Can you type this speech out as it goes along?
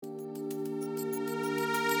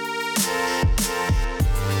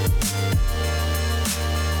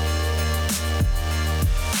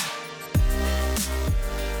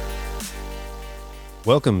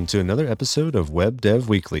Welcome to another episode of Web Dev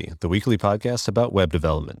Weekly, the weekly podcast about web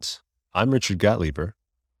development. I'm Richard Gottlieb.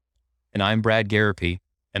 And I'm Brad Garapi.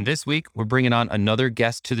 And this week, we're bringing on another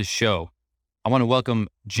guest to the show. I want to welcome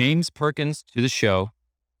James Perkins to the show.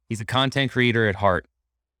 He's a content creator at heart.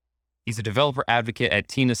 He's a developer advocate at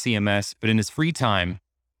Tina CMS, but in his free time,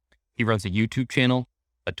 he runs a YouTube channel,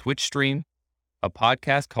 a Twitch stream, a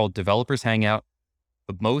podcast called Developers Hangout,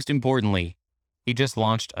 but most importantly, he just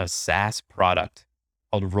launched a SaaS product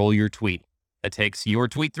called Roll Your Tweet that takes your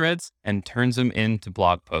tweet threads and turns them into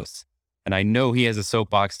blog posts. And I know he has a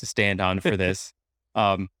soapbox to stand on for this.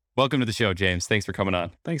 Welcome to the show, James. Thanks for coming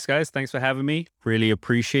on. Thanks, guys. Thanks for having me. Really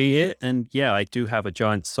appreciate it. And yeah, I do have a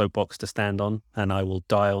giant soapbox to stand on, and I will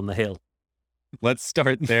die on the hill. Let's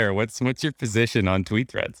start there. What's your position on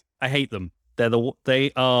tweet threads? I hate them.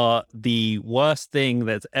 They are the worst thing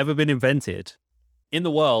that's ever been invented in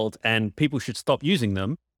the world, and people should stop using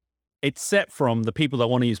them. Except from the people that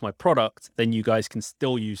want to use my product, then you guys can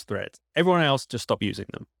still use threads. Everyone else, just stop using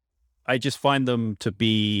them. I just find them to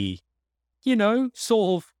be,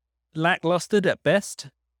 sort of lackluster at best.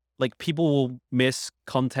 Like, people will miss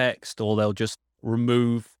context, or they'll just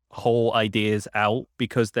remove whole ideas out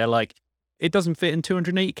because they're like, it doesn't fit in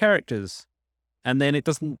 280 characters. And then it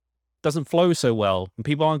doesn't flow so well. And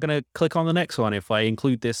people aren't going to click on the next one if I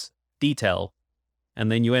include this detail.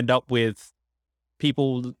 And then you end up with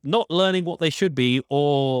people not learning what they should be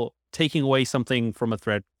or taking away something from a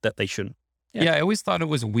thread that they shouldn't. Yeah, I always thought it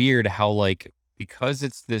was weird how, because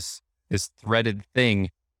it's this threaded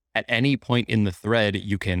thing, at any point in the thread,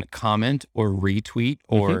 you can comment or retweet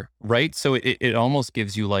or, right? So it almost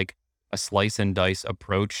gives you a slice and dice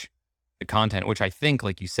approach to content, which I think,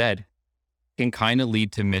 like you said, can kind of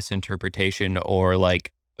lead to misinterpretation or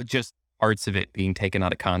just parts of it being taken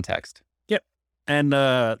out of context. And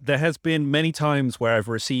there has been many times where I've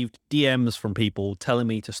received DMs from people telling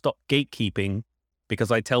me to stop gatekeeping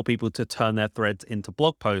because I tell people to turn their threads into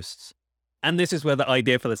blog posts. And this is where the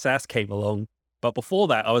idea for the SaaS came along. But before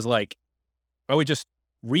that, I was like, I would just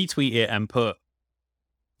retweet it and put,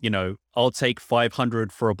 I'll take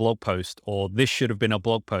 500 for a blog post, or this should have been a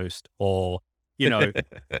blog post, or,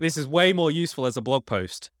 this is way more useful as a blog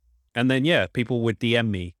post. And then, people would DM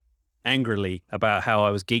me angrily about how I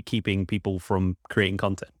was gatekeeping people from creating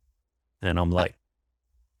content. And I'm like,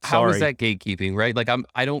 how is that gatekeeping, right?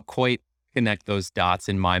 I don't quite connect those dots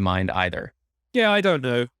in my mind either. Yeah, I don't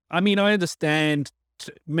know. I mean, I understand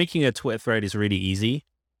making a Twitter thread is really easy,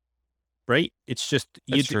 right? It's just,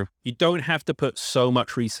 true. You don't have to put so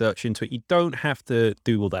much research into it. You don't have to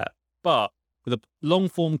do all that. But with a long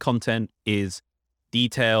form content is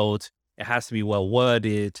detailed. It has to be well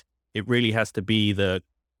worded. It really has to be the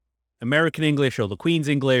American English or the Queen's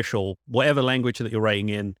English or whatever language that you're writing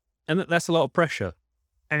in. And that's a lot of pressure.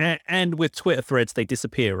 And with Twitter threads, they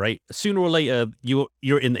disappear, right? Sooner or later,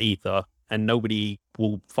 you're in the ether and nobody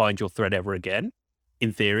will find your thread ever again,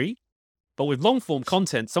 in theory. But with long form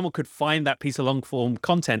content, someone could find that piece of long form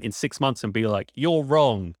content in 6 months and be like, you're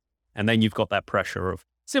wrong. And then you've got that pressure of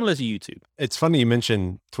similar to YouTube. It's funny you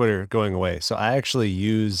mentioned Twitter going away. So I actually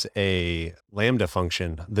use a Lambda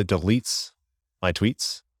function that deletes my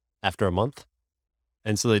tweets after a month.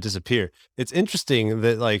 And so they disappear. It's interesting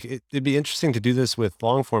that it'd be interesting to do this with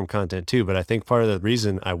long form content too. But I think part of the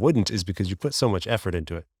reason I wouldn't is because you put so much effort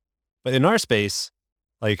into it. But in our space,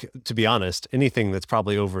 to be honest, anything that's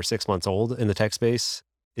probably over 6 months old in the tech space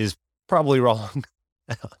is probably wrong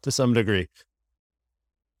to some degree.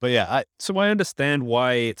 But yeah, So I understand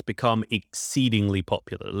why it's become exceedingly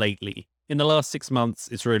popular lately. In the last 6 months,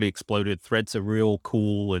 it's really exploded. Threads are real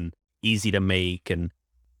cool and easy to make, and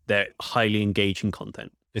they're highly engaging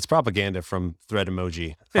content. It's propaganda from thread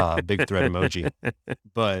emoji, big thread emoji.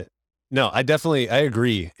 But no, I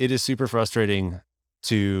agree. It is super frustrating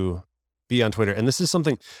to be on Twitter. And this is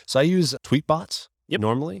something, so I use Tweetbot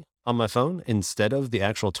normally on my phone instead of the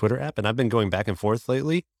actual Twitter app. And I've been going back and forth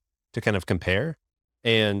lately to kind of compare.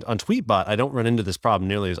 And on Tweetbot, I don't run into this problem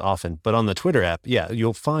nearly as often. But on the Twitter app,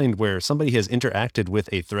 you'll find where somebody has interacted with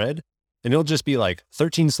a thread and it'll just be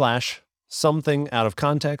 13/ something out of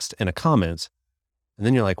context and a comment. And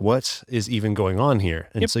then you're like, what is even going on here?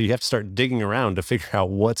 And so you have to start digging around to figure out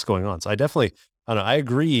what's going on. So I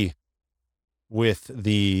agree with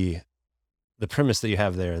the premise that you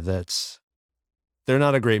have there, that they're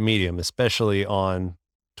not a great medium, especially on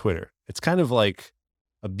Twitter. It's kind of like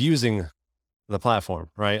abusing the platform,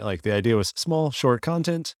 right? Like the idea was small, short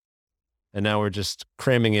content. And now we're just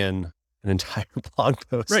cramming in an entire blog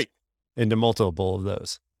post into multiple of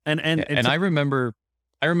those. And I remember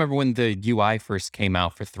when the UI first came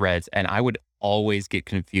out for threads, and I would always get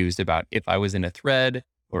confused about if I was in a thread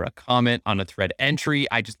or a comment on a thread entry.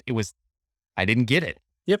 I didn't get it.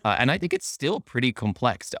 Yep. And I think it's still pretty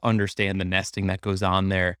complex to understand the nesting that goes on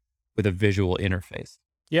there with a visual interface.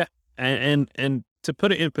 Yeah. And to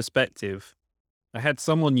put it in perspective, I had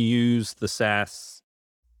someone use the SaaS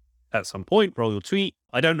at some point, roll your tweet.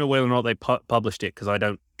 I don't know whether or not they published it because I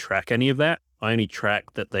don't track any of that. I only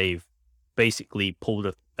track that they've basically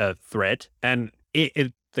pulled a thread, and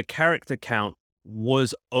the character count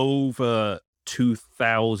was over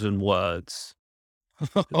 2,000 words.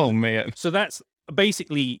 Oh, man. So that's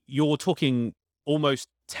basically, you're talking almost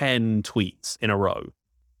 10 tweets in a row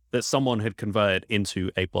that someone had converted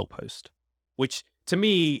into a blog post, which to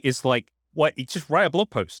me is like, what? You just write a blog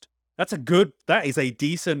post. That is a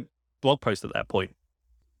decent blog post at that point.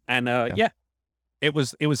 And yeah, it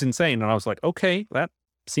was insane. And I was like, okay, that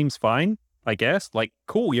seems fine, I guess. Like,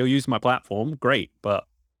 cool, you'll use my platform. Great. But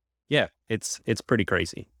yeah, it's pretty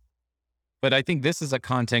crazy. But I think this is a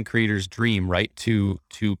content creator's dream, right? To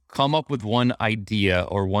come up with one idea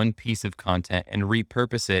or one piece of content and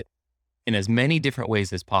repurpose it in as many different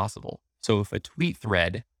ways as possible. So if a tweet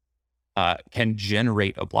thread can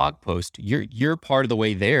generate a blog post, you're part of the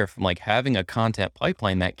way there from like having a content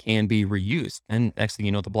pipeline that can be reused. And next thing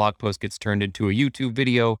you know, the blog post gets turned into a YouTube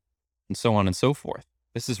video and so on and so forth.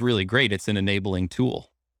 This is really great. It's an enabling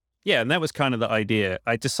tool. Yeah, and that was kind of the idea.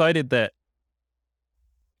 I decided that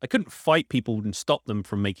I couldn't fight people and stop them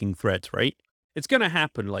from making threads, right? It's going to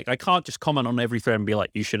happen. Like, I can't just comment on every thread and be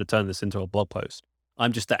like, you should have turned this into a blog post.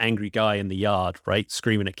 I'm just the angry guy in the yard, right?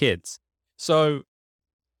 Screaming at kids. So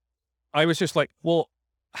I was just like, well,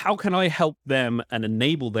 how can I help them and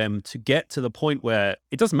enable them to get to the point where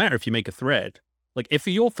it doesn't matter if you make a thread. Like, if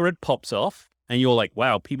your thread pops off and you're like,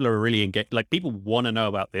 wow, people are really engaged, like people want to know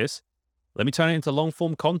about this, let me turn it into long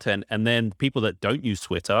form content. And then people that don't use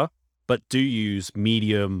Twitter, but do use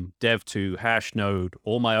Medium, Dev2, Hashnode,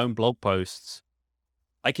 or my own blog posts,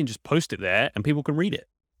 I can just post it there and people can read it.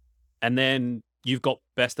 And then you've got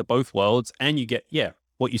best of both worlds, and you get,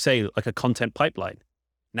 what you say, like a content pipeline.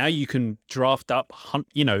 Now you can draft up,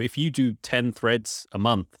 if you do 10 threads a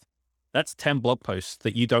month, that's 10 blog posts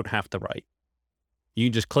that you don't have to write. You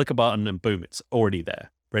can just click a button and boom, it's already there,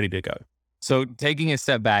 ready to go. So taking a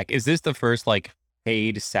step back, is this the first like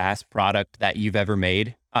paid SaaS product that you've ever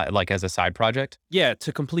made, like as a side project? Yeah,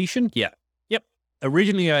 to completion. Yeah. Yep.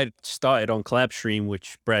 Originally, I started on CollabStream,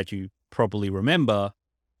 which Brad, you probably remember,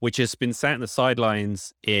 which has been sat in the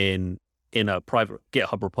sidelines in a private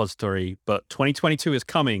GitHub repository, but 2022 is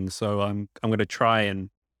coming, so I'm going to try and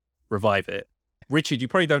revive it. Richard, you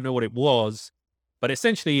probably don't know what it was, but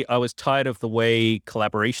essentially I was tired of the way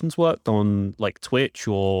collaborations worked on like Twitch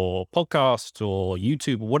or podcasts or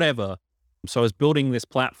YouTube or whatever. So I was building this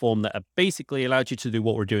platform that basically allowed you to do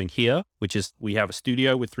what we're doing here, which is we have a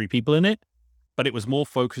studio with 3 people in it, but it was more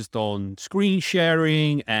focused on screen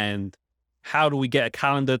sharing and how do we get a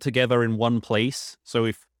calendar together in one place. So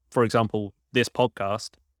if, for example, this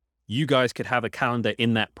podcast, you guys could have a calendar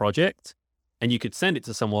in that project and you could send it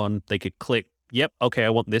to someone. They could click, yep, okay, I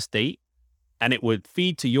want this date. And it would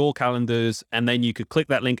feed to your calendars. And then you could click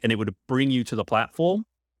that link and it would bring you to the platform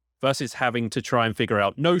versus having to try and figure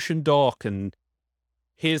out Notion doc and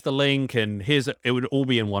here's the link and it would all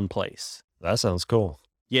be in one place. That sounds cool.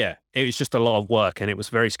 Yeah, it was just a lot of work and it was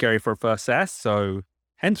very scary for a first SaaS. So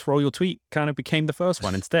hence Roll Your Tweet kind of became the first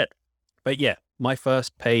one instead. But yeah, my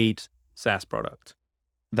first paid SaaS product.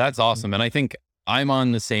 That's awesome. And I think I'm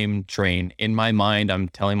on the same train. In my mind, I'm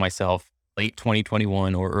telling myself late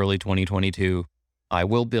 2021 or early 2022, I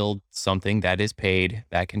will build something that is paid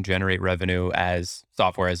that can generate revenue as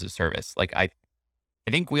software as a service. Like I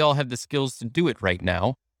think we all have the skills to do it right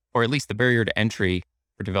now, or at least the barrier to entry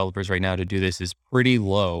for developers right now to do this is pretty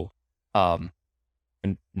low.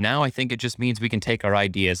 And now I think it just means we can take our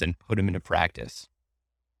ideas and put them into practice.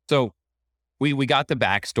 So we got the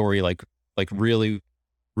backstory like really,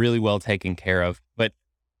 really well taken care of. But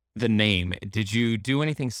the name, did you do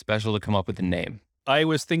anything special to come up with the name? I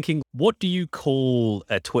was thinking, what do you call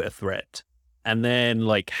a Twitter thread? And then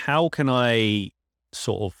like, how can I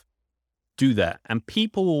sort of do that? And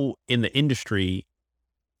people in the industry,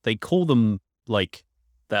 they call them like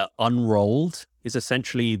the unrolled is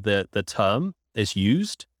essentially the term is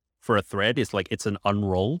used for a thread. It's like, it's an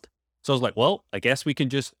unrolled. So I was like, well, I guess we can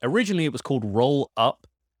just, originally it was called Roll Up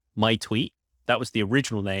My Tweet. That was the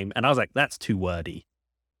original name. And I was like, that's too wordy.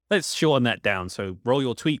 Let's shorten that down. So Roll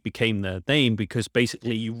Your Tweet became the name because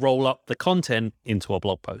basically you roll up the content into a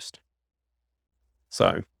blog post.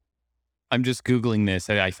 So I'm just Googling this.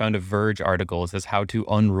 I found a Verge article. It says how to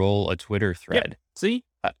unroll a Twitter thread. Yep. See?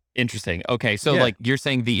 Interesting. Okay. So like you're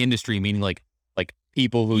saying the industry, meaning like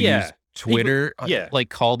people who use Twitter yeah. like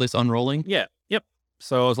call this unrolling? Yeah. Yep.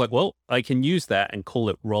 So I was like, well, I can use that and call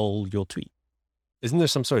it roll your tweet. Isn't there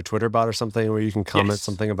some sort of Twitter bot or something where you can comment Yes.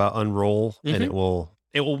 something about unroll and it will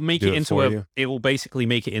make do it it into for you? it will basically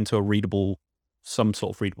make it into a readable, some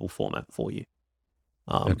sort of readable format for you.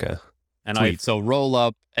 Okay. And Tweet. So roll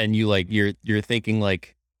up and you like you're thinking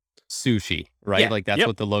like sushi, right? Yeah, Like that's yep.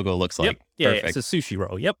 what the logo looks Yep. like. Yeah, Perfect. it's a sushi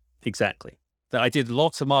roll. Yep, exactly. That I did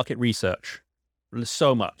lots of market research,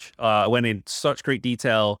 so much. I went in such great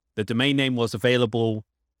detail. The domain name was available.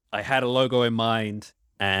 I had a logo in mind,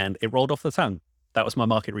 and it rolled off the tongue. That was my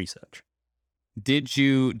market research. Did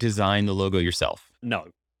you design the logo yourself? No.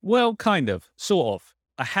 Well, kind of, sort of.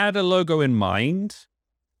 I had a logo in mind,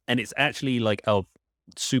 and it's actually like a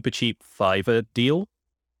super cheap Fiverr deal.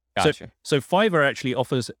 Gotcha. So Fiverr actually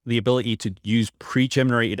offers the ability to use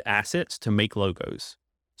pre-generated assets to make logos.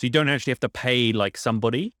 So you don't actually have to pay like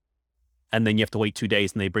somebody, and then you have to wait 2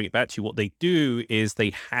 days and they bring it back to you. What they do is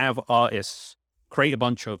they have artists create a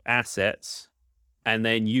bunch of assets, and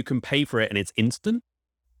then you can pay for it, and it's instant.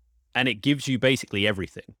 And it gives you basically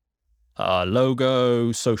everything.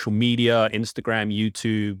 Logo, social media, Instagram,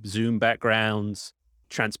 YouTube, Zoom backgrounds,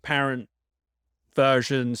 transparent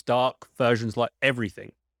versions, dark versions, like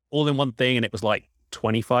everything. All in one thing, and it was like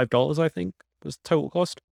 $25, I think, was total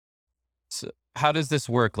cost. So how does this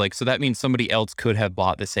work? Like, so that means somebody else could have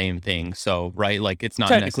bought the same thing. So, right, like it's not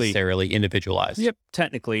Technically. necessarily individualized. Yep,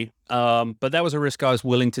 technically. But that was a risk I was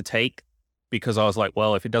willing to take because I was like,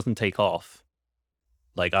 well, if it doesn't take off,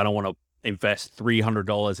 like I don't want to invest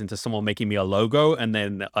 $300 into someone making me a logo and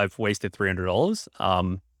then I've wasted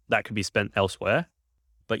 $300. That could be spent elsewhere.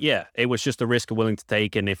 But yeah, it was just a risk I'm willing to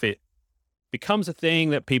take, and if it becomes a thing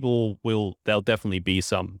that there'll definitely be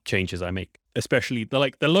some changes I make. Especially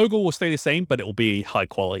the logo will stay the same, but it will be high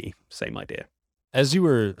quality. Same idea. As you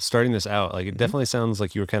were starting this out, like it definitely sounds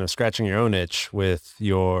like you were kind of scratching your own itch with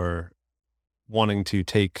your wanting to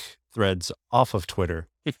take threads off of Twitter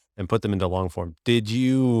and put them into long form. Did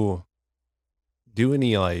you do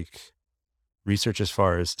any like research as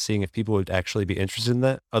far as seeing if people would actually be interested in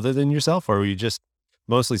that other than yourself, or were you just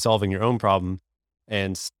mostly solving your own problem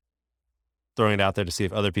and throwing it out there to see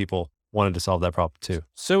if other people wanted to solve that problem too?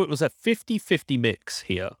 So it was a 50-50 mix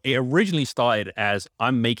here. It originally started as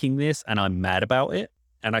I'm making this and I'm mad about it.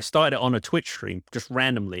 And I started it on a Twitch stream just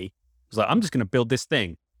randomly. I was like, I'm just going to build this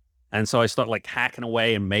thing. And so I started like hacking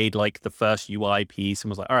away and made like the first UI piece and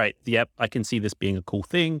was like, all right, yep, I can see this being a cool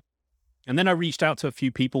thing. And then I reached out to a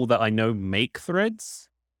few people that I know make threads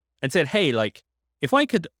and said, hey, like if I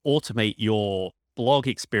could automate your blog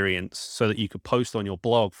experience so that you could post on your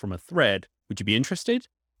blog from a thread, would you be interested?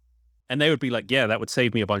 And they would be like, yeah, that would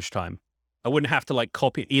save me a bunch of time. I wouldn't have to like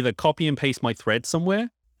either copy and paste my thread somewhere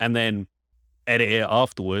and then edit it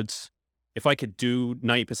afterwards. If I could do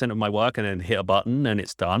 90% of my work and then hit a button and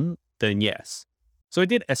it's done, then yes. So I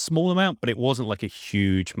did a small amount, but it wasn't like a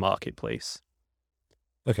huge marketplace.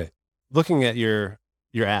 Okay. Looking at your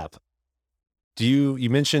app, you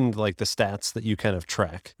mentioned like the stats that you kind of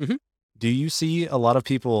track. Mhm. Do you see a lot of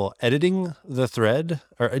people editing the thread,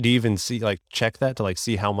 or do you even see like check that to like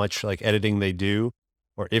see how much like editing they do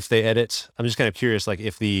or if they edit? I'm just kind of curious, like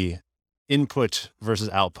if the input versus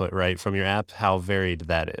output, right, from your app, how varied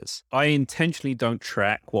that is. I intentionally don't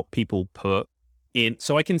track what people put in.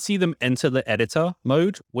 So I can see them enter the editor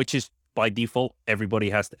mode, which is by default,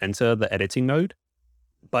 everybody has to enter the editing mode.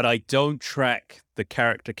 But I don't track the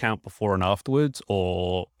character count before and afterwards,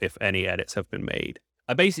 or if any edits have been made.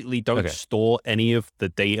 I basically don't store any of the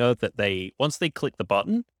data that once they click the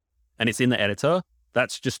button and it's in the editor,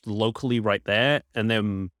 that's just locally right there. And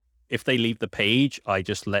then if they leave the page, I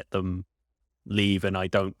just let them leave and I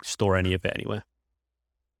don't store any of it anywhere.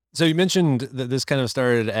 So you mentioned that this kind of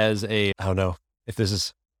started as I don't know if this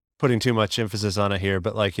is putting too much emphasis on it here,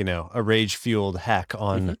 but like, a rage-fueled hack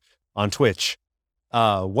on Twitch.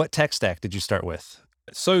 What tech stack did you start with?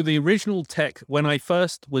 So the original tech, when I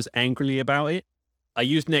first was angrily about it, I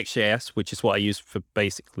used Next.js, which is what I use for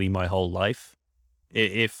basically my whole life.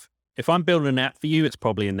 If I'm building an app for you, it's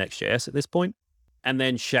probably in Next.js at this point. And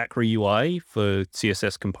then Chakra UI for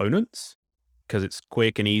CSS components, because it's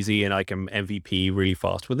quick and easy and I can MVP really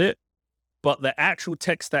fast with it. But the actual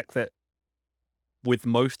tech stack that with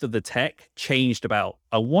most of the tech changed about,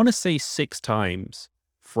 I want to say 6 times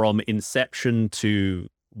from inception to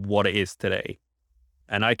what it is today.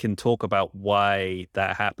 And I can talk about why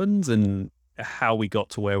that happens and how we got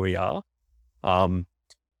to where we are.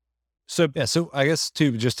 So I guess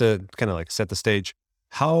just to kind of like set the stage,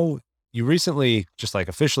 how you recently just like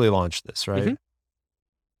officially launched this, right? Mm-hmm.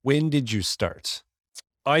 When did you start?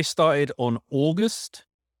 I started on August.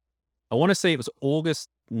 I want to say it was August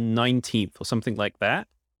 19th or something like that.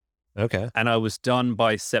 Okay. And I was done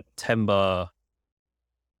by September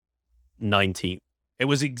 19th.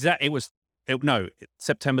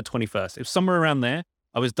 September 21st. It was somewhere around there.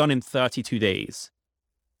 I was done in 32 days.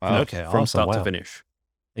 Wow. Okay. From Awesome. start to Wow. finish.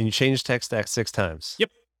 And you changed tech stack 6 times.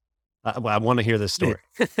 Yep. I want to hear this story.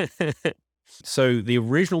 So the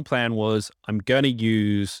original plan was I'm going to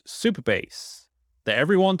use Superbase that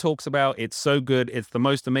everyone talks about. It's so good. It's the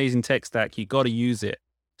most amazing tech stack. You got to use it.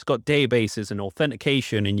 It's got databases and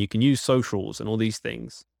authentication, and you can use socials and all these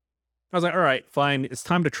things. I was like, all right, fine. It's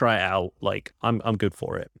time to try it out. Like, I'm good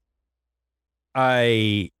for it.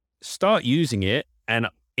 I start using it, and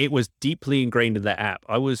it was deeply ingrained in the app.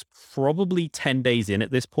 I was probably 10 days in at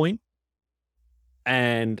this point.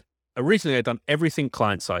 And originally I'd done everything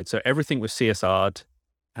client side. So everything was CSR'd.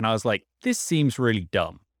 And I was like, this seems really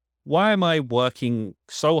dumb. Why am I working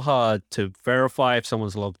so hard to verify if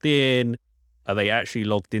someone's logged in? Are they actually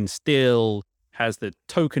logged in still? Has the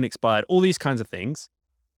token expired? All these kinds of things.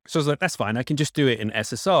 So I was like, that's fine. I can just do it in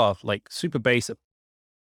SSR. Like Superbase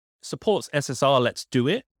supports SSR. Let's do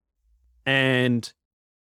it. And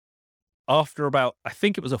after about, I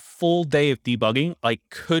think it was a full day of debugging, I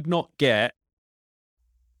could not get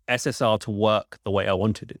SSR to work the way I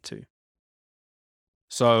wanted it to.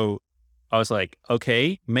 So I was like,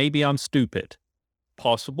 okay, maybe I'm stupid.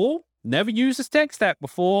 Possible. Never used this tech stack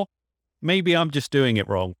before. Maybe I'm just doing it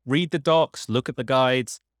wrong. Read the docs, look at the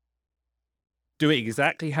guides, do it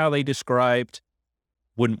exactly how they described.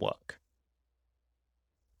 Wouldn't work.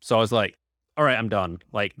 So I was like, all right, I'm done.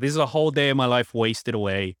 Like, this is a whole day of my life wasted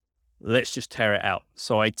away. Let's just tear it out.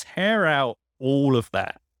 So I tear out all of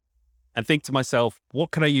that and think to myself,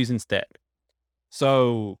 what can I use instead?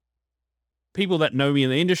 So people that know me in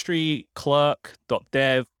the industry,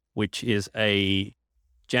 Clerk.dev, which is a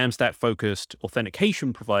Jamstack focused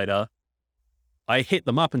authentication provider, I hit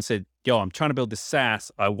them up and said, yo, I'm trying to build this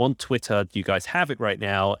SaaS. I want Twitter. Do you guys have it right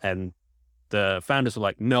now? And the founders were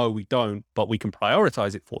like, no, we don't, but we can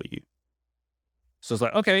prioritize it for you. So I was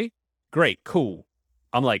like, okay, great, cool.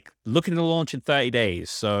 I'm like looking to launch in 30 days.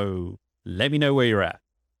 So let me know where you're at.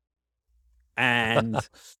 And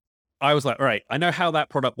I was like, all right, I know how that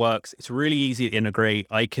product works. It's really easy to integrate.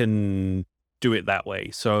 I can do it that way.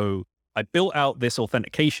 So I built out this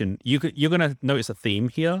authentication. You're going to notice a theme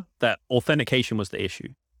here that authentication was the issue.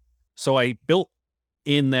 So I built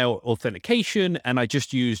in their authentication and I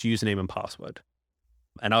just used username and password.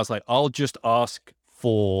 And I was like, I'll just ask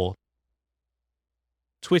for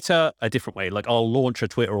Twitter a different way. Like I'll launch a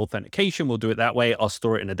Twitter authentication. We'll do it that way. I'll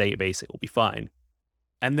store it in a database. It will be fine.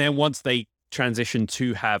 And then once they transition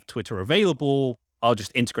to have Twitter available, I'll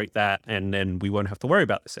just integrate that and then we won't have to worry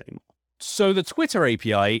about this anymore. So the Twitter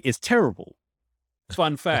API is terrible.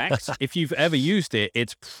 Fun fact, if you've ever used it,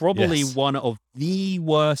 it's probably one of the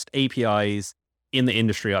worst APIs in the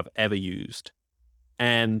industry I've ever used.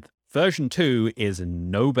 And version 2 is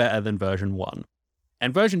no better than version 1.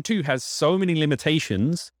 And version 2 has so many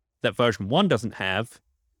limitations that version 1 doesn't have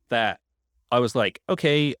that I was like,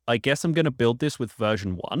 okay, I guess I'm going to build this with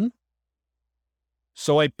version 1.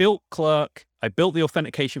 So I built Clerk, I built the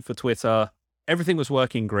authentication for Twitter, everything was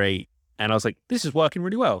working great. And I was like, this is working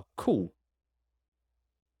really well. Cool.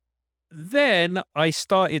 Then I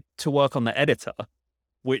started to work on the editor,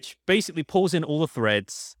 which basically pulls in all the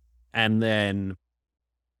threads and then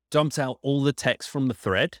dumps out all the text from the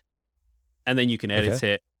thread. And then you can edit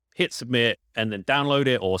it, hit submit, and then download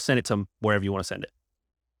it or send it to wherever you want to send it.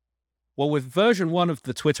 Well, with version 1 of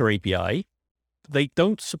the Twitter API, they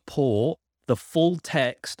don't support the full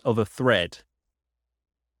text of a thread.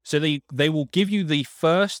 So they will give you the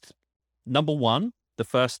first number 1, the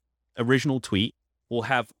first original tweet will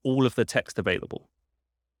have all of the text available.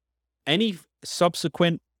 Any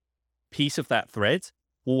subsequent piece of that thread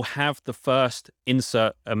will have the first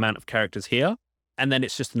insert amount of characters here, and then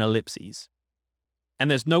it's just an ellipses. And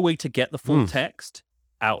there's no way to get the full text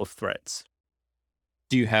out of threads.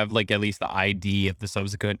 Do you have like at least the ID of the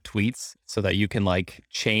subsequent tweets so that you can like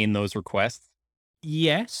chain those requests?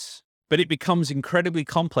 Yes, but it becomes incredibly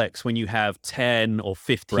complex when you have 10 or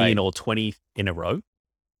 15 or 20 in a row.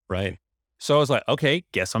 Right. So I was like, okay,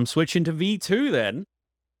 guess I'm switching to V2 then.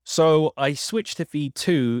 So I switched to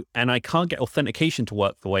V2 and I can't get authentication to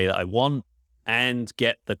work the way that I want and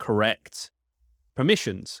get the correct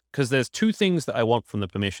permissions because there's 2 things that I want from the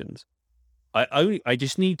permissions. I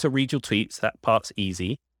just need to read your tweets. That part's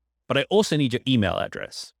easy, but I also need your email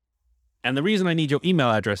address. And the reason I need your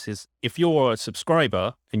email address is if you're a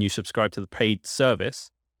subscriber and you subscribe to the paid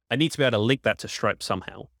service, I need to be able to link that to Stripe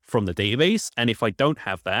somehow from the database. And if I don't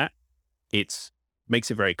have that, it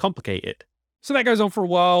makes it very complicated. So that goes on for a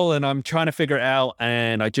while and I'm trying to figure it out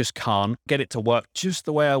and I just can't get it to work just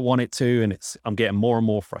the way I want it to. And I'm getting more and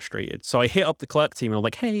more frustrated. So I hit up the clerk team and I'm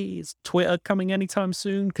like, hey, is Twitter coming anytime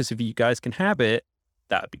soon? Because if you guys can have it,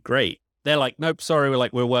 that'd be great. They're like, nope, sorry.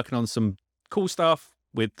 We're working on some cool stuff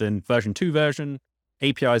with the version 2 version.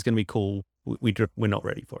 API is going to be cool. We're not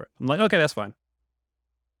ready for it. I'm like, okay, that's fine.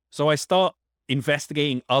 So I start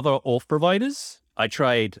investigating other auth providers. I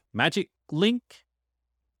tried Magic Link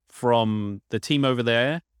from the team over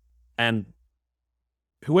there, and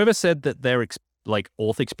whoever said that their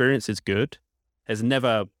auth experience is good has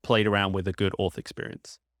never played around with a good auth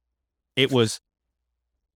experience. It was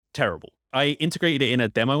terrible. I integrated it in a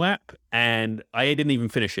demo app and I didn't even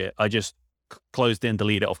finish it. I just closed it and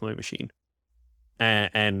deleted it off my machine.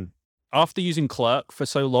 And after using Clerk for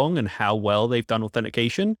so long and how well they've done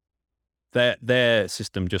authentication, their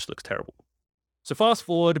system just looks terrible. So fast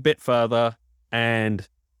forward a bit further and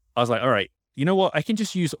I was like, all right, you know what? I can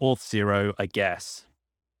just use Auth0, I guess.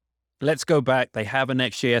 Let's go back. They have a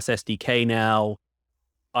Next.js SDK now.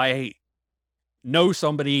 I know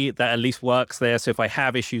somebody that at least works there. So if I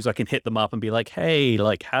have issues, I can hit them up and be like, hey,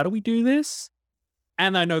 how do we do this?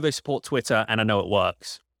 And I know they support Twitter and I know it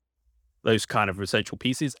works. Those kind of essential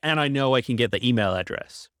pieces. And I know I can get the email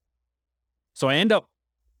address. So I end up,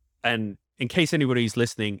 and in case anybody's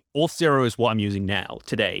listening, Auth0 is what I'm using now,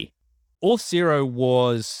 today. Auth0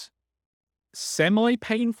 was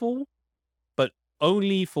semi-painful, but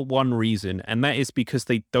only for one reason, and that is because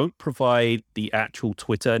they don't provide the actual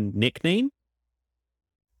Twitter nickname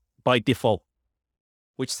by default,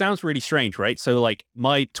 which sounds really strange, right? So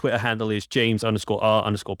my Twitter handle is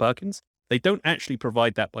James_R_Perkins. They don't actually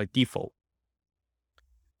provide that by default.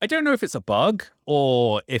 I don't know if it's a bug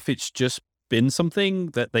or if it's just been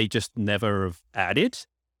something that they just never have added.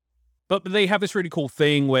 But they have this really cool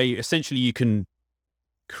thing where essentially you can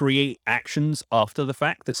create actions after the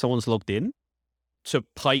fact that someone's logged in to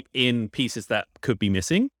pipe in pieces that could be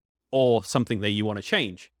missing or something that you want to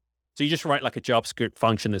change. So you just write a JavaScript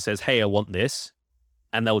function that says, hey, I want this,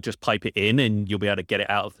 and they'll just pipe it in and you'll be able to get it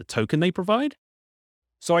out of the token they provide.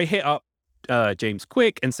 So I hit up James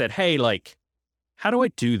quick and said, hey, how do I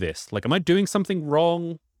do this? Am I doing something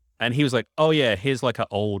wrong? And he was like, oh yeah, here's an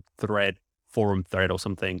old forum thread or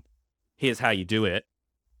something. Here's how you do it.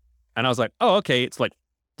 And I was like, oh, okay. It's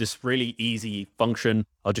this really easy function.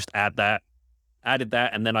 I'll just added that.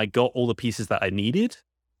 And then I got all the pieces that I needed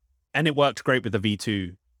and it worked great with the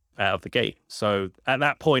V2 out of the gate. So at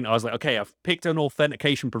that point I was like, okay, I've picked an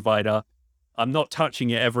authentication provider. I'm not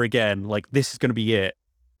touching it ever again. This is going to be it.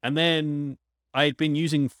 And then I had been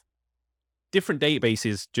using different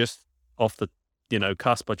databases just off the,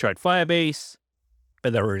 cusp. I tried Firebase,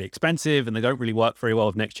 but they're really expensive and they don't really work very well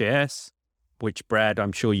with Next.js, which Brad,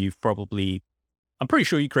 I'm pretty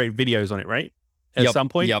sure you create videos on it, right? At some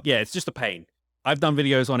point? Yep. Yeah, it's just a pain. I've done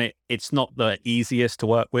videos on it. It's not the easiest to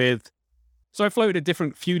work with. So I floated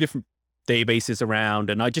a few different databases around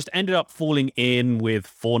and I just ended up falling in with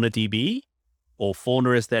FaunaDB, or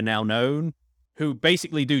Fauna as they're now known, who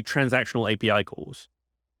basically do transactional API calls.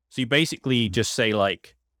 So you basically just say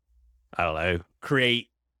I don't know, create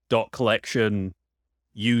 .collection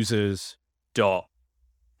users dot,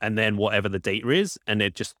 and then whatever the data is, and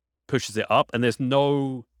it just pushes it up. And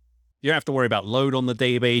you don't have to worry about load on the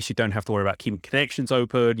database. You don't have to worry about keeping connections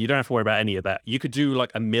open. You don't have to worry about any of that. You could do 1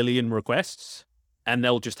 million requests and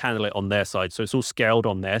they'll just handle it on their side. So it's all scaled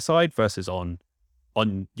on their side versus on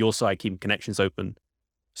your side, keeping connections open.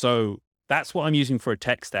 So that's what I'm using for a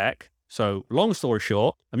tech stack. So long story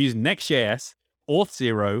short, I'm using Next.js,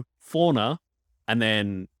 Auth0, Fauna, and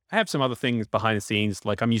then I have some other things behind the scenes.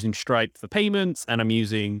 I'm using Stripe for payments and I'm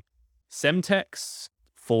using Semtex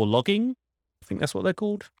for logging. I think that's what they're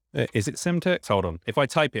called. Is it Semtex? Hold on. If I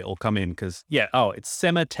type it, it'll come in because, it's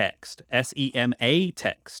Sematext, SEMA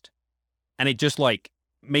text. And it just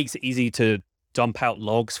makes it easy to dump out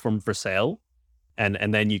logs from Vercel.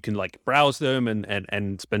 And then you can browse them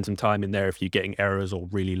and spend some time in there if you're getting errors or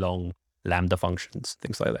really long Lambda functions,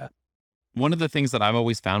 things like that. One of the things that I've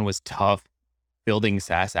always found was tough building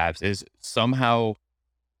SaaS apps is somehow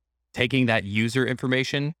taking that user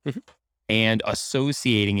information and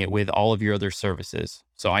associating it with all of your other services.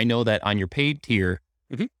 So I know that on your paid tier,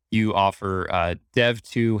 you offer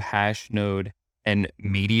Dev2, Hashnode, and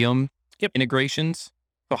Medium integrations.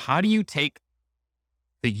 So how do you take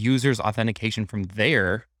the user's authentication from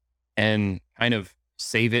there and kind of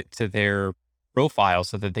save it to their profile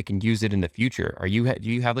so that they can use it in the future? Do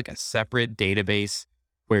you have a separate database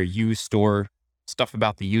where you store stuff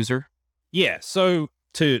about the user? Yeah. So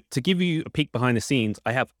to give you a peek behind the scenes,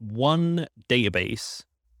 I have one database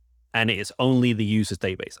and it is only the user's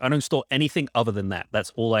database. I don't store anything other than that.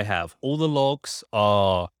 That's all I have. All the logs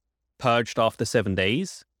are purged after 7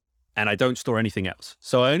 days, and I don't store anything else.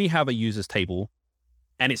 So I only have a user's table,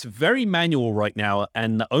 and it's very manual right now.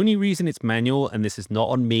 And the only reason it's manual, and this is not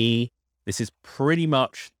on me, this is pretty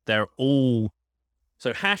much, they're all,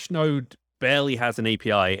 so Hashnode barely has an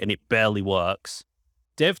API and it barely works.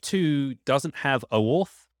 Dev2 doesn't have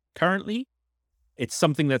OAuth currently. It's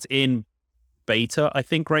something that's in beta, I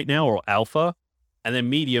think, right now, or alpha. And then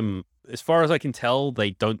Medium, as far as I can tell,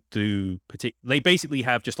 they don't do they basically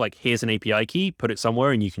have just like, here's an API key, put it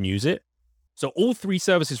somewhere and you can use it. So all three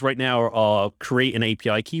services right now are create an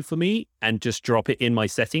API key for me and just drop it in my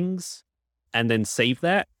settings and then save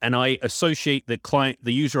that. And I associate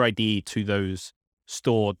the user ID to those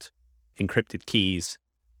stored encrypted keys.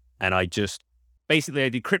 And I just basically I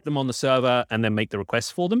decrypt them on the server and then make the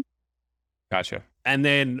requests for them. Gotcha. And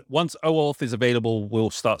then once OAuth is available,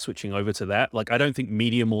 we'll start switching over to that. Like, I don't think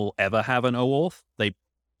Medium will ever have an OAuth.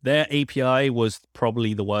 Their API was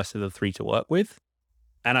probably the worst of the three to work with.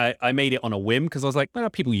 And I made it on a whim because I was like,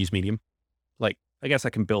 people use Medium. Like, I guess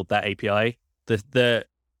I can build that API.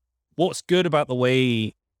 What's good about the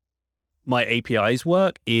way my APIs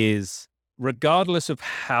work is regardless of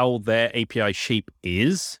how their API shape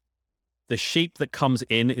is, the shape that comes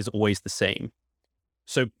in is always the same.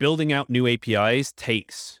 So building out new APIs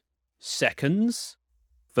takes seconds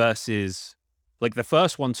versus, like, the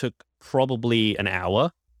first one took probably an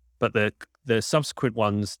hour, but the subsequent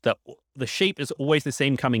ones, the shape is always the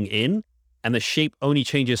same coming in, and the shape only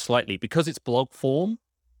changes slightly because it's blog form.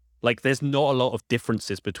 Like, there's not a lot of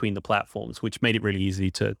differences between the platforms, which made it really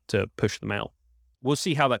easy to push them out. We'll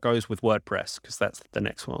see how that goes with WordPress, because that's the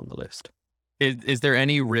next one on the list. Is there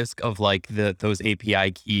any risk of like those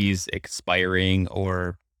API keys expiring,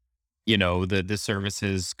 or, the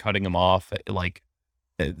services cutting them off? Like,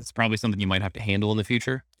 it's probably something you might have to handle in the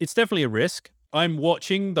future. It's definitely a risk. I'm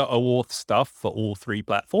watching the OAuth stuff for all three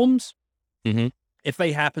platforms. Mm-hmm. If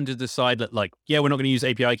they happen to decide that, like, yeah, we're not going to use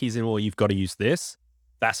API keys anymore, you've got to use this,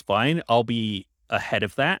 that's fine. I'll be ahead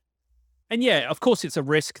of that. And yeah, of course, it's a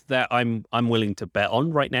risk that I'm willing to bet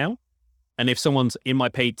on right now. And if someone's in my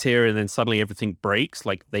paid tier and then suddenly everything breaks,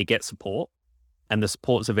 like, they get support and the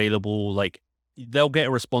support's available, like, they'll get a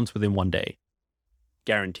response within 1 day,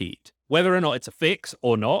 guaranteed. Whether or not it's a fix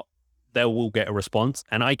or not, they will get a response.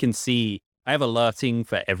 And I can see, I have alerting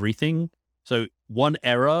for everything. So 1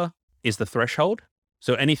 error is the threshold.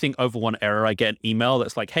 So anything over 1 error, I get an email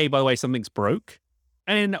that's like, hey, by the way, something's broke.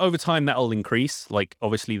 And over time, that'll increase. Like,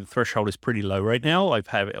 obviously, the threshold is pretty low right now. I've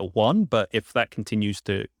had it at 1, but if that continues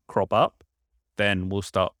to crop up, then we'll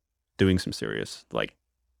start doing some serious, like,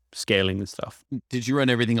 scaling and stuff. Did you run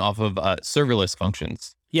everything off of serverless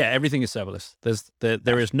functions? Yeah, everything is serverless.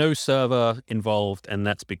 There is no server involved, and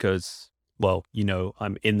that's because, well,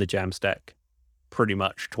 I'm in the Jamstack pretty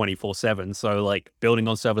much 24/7. So, like, building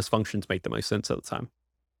on serverless functions make the most sense at the time.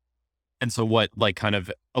 And so what, like, kind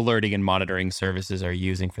of alerting and monitoring services are you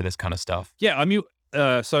using for this kind of stuff? Yeah,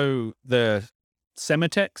 so the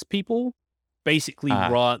Semitex people basically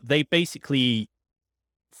they basically,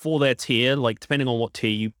 for their tier, like, depending on what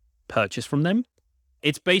tier you purchase from them,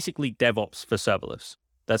 it's basically DevOps for serverless.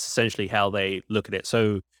 That's essentially how they look at it.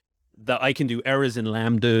 So that I can do errors in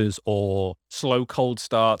Lambdas or slow cold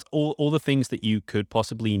starts, all the things that you could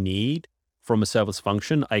possibly need from a serverless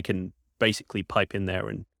function, I can basically pipe in there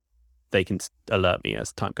and they can alert me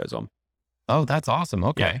as time goes on. Oh, that's awesome.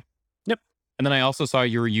 Okay. Yeah. Yep. And then I also saw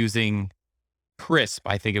you were using Crisp,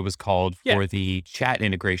 I think it was called, for the chat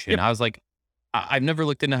integration. Yep. I was like, I've never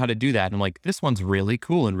looked into how to do that. And I'm like, this one's really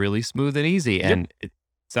cool and really smooth and easy. And it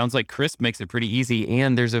sounds like Crisp makes it pretty easy.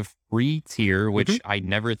 And there's a free tier, which I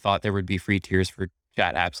never thought there would be free tiers for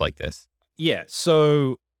chat apps like this. Yeah.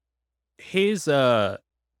 So here's a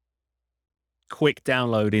quick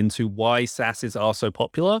download into why SaaSes are so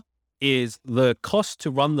popular. Is the cost to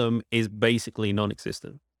run them is basically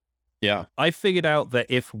non-existent. Yeah. I figured out that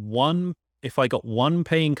if I got 1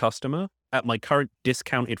 paying customer at my current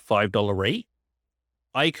discounted $5 rate,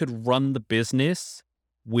 I could run the business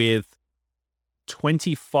with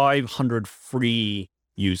 2,500 free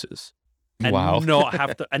users and not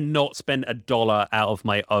have to, and not spend $1 out of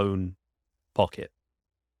my own pocket.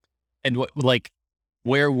 And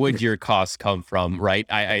where would your costs come from, right?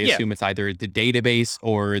 I assume it's either the database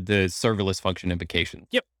or the serverless function implications.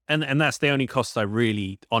 Yep. And that's the only costs I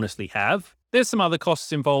really honestly have. There's some other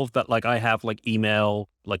costs involved that, like, I have, like, email,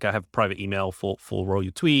 like, I have private email for Roll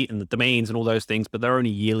Your Tweet and the domains and all those things, but they're only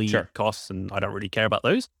yearly costs and I don't really care about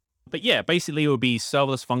those. But yeah, basically it would be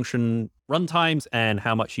serverless function runtimes and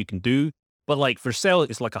how much you can do. But like for sale,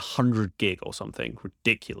 it's like 100 gig or something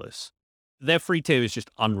ridiculous. Their free tier is just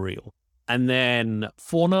unreal. And then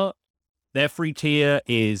Fauna, their free tier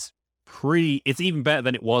is it's even better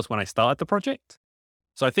than it was when I started the project.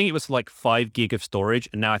 So I think it was like 5 gig of storage,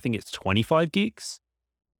 and now I think it's 25 gigs.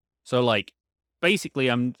 So like basically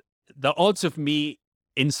the odds of me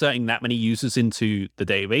inserting that many users into the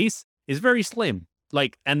database is very slim.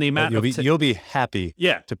 Like, and the amount you'll be happy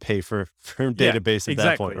yeah, to pay for database at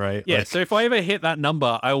that point, right? Yeah. Like, So if I ever hit that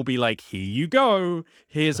number, I will be like, here you go.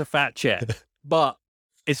 Here's a fat check. But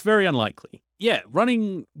it's very unlikely. Yeah,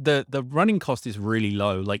 running the running cost is really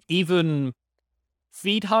low. Like even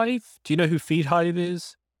FeedHive, do you know who FeedHive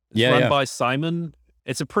is? It's run by Simon.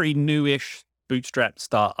 It's a pretty newish bootstrapped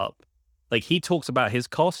startup. Like he talks about his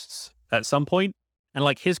costs at some point, and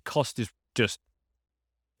like his cost is just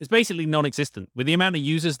it's basically non-existent. With the amount of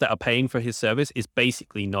users that are paying for his service, is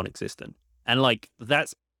basically non-existent. And like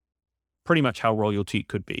that's pretty much how royalty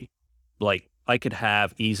could be. Like I could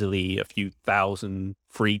have easily a few thousand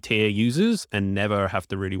free tier users and never have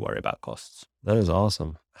to really worry about costs. that is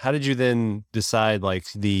awesome. How did you then decide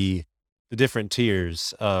like the different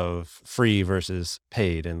tiers of free versus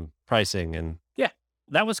paid and pricing? And Yeah,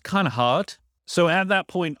 that was kind of hard. So at that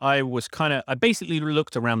point, I basically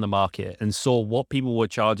looked around the market and saw what people were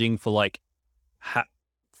charging for like,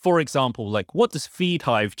 for example, like what does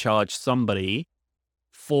FeedHive charge somebody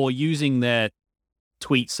for using their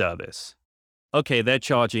tweet service? Okay, they're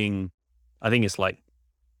charging, I think it's like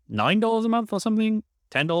 $9 a month or something.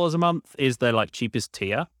 $10 a month is their like cheapest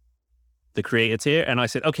tier, the creator tier. And I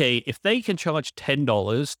said, okay, if they can charge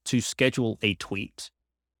 $10 to schedule a tweet,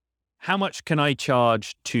 how much can I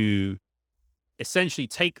charge to essentially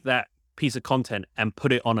take that piece of content and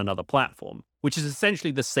put it on another platform, which is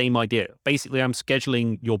essentially the same idea. Basically, I'm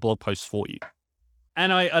scheduling your blog posts for you.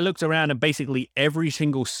 And I looked around, and basically every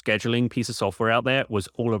single scheduling piece of software out there was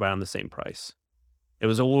all around the same price. It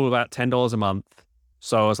was all about $10 a month.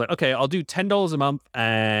 So I was like, okay, I'll do $10 a month.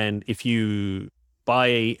 And if you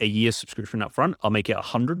buy a year subscription up front, I'll make it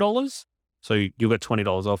 $100. So you'll get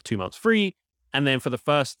 $20 off, 2 months free. And then for the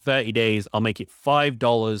first 30 days, I'll make it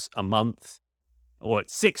 $5 a month, or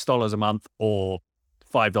it's $6 a month, or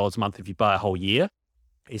 $5 a month if you buy a whole year.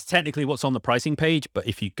 It's technically what's on the pricing page, but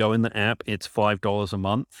if you go in the app, it's $5 a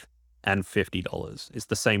month and $50. It's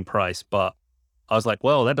the same price, but I was like,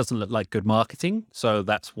 well, that doesn't look like good marketing, so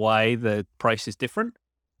that's why the price is different.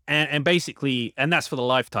 And basically, and that's for the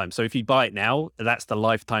lifetime. So if you buy it now, that's the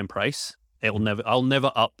lifetime price. I'll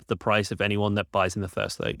never up the price of anyone that buys in the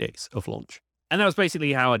first 30 days of launch. And that was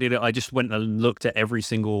basically how I did it. I just went and looked at every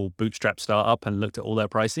single bootstrap startup and looked at all their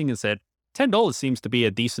pricing and said, $10 seems to be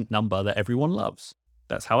a decent number that everyone loves.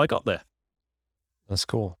 That's how I got there. that's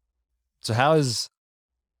cool. So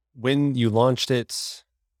when you launched it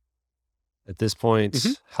at this point,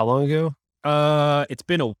 how long ago? It's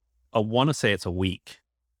been I want to say it's a week.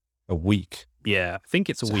 A week. Yeah, I think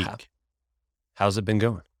it's a week. How's it been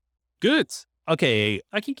going? Good. Okay,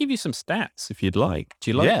 I can give you some stats if you'd like.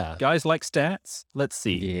 Do you like guys like stats? Let's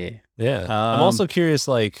see. Yeah. I'm also curious,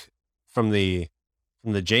 like from the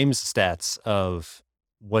James stats of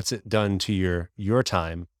what's it done to your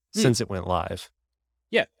time since it went live.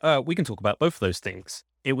 Yeah, we can talk about both of those things.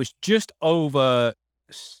 It was just over.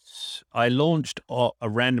 I launched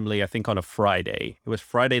randomly, I think, on a Friday. It was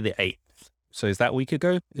Friday the 8th. So is that a week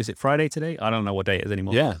ago? Is it Friday today? I don't know what day it is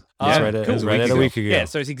anymore. Yeah, it was right at a week ago. Yeah,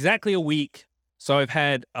 so it's exactly a week. So I've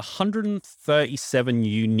had 137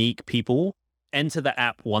 unique people enter the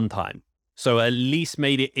app one time. So at least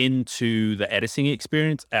made it into the editing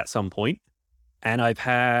experience at some point. And I've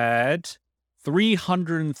had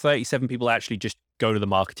 337 people actually just go to the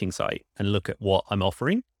marketing site and look at what I'm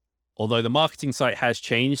offering. Although the marketing site has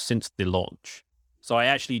changed since the launch. So I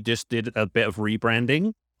actually just did a bit of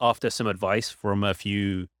rebranding after some advice from a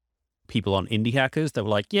few people on Indie Hackers that were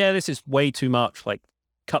like, yeah, this is way too much. Like,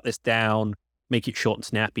 cut this down, make it short and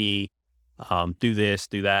snappy, do this,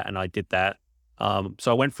 do that. And I did that.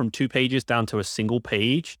 So I went from 2 pages down to a single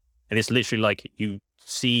page. And it's literally like you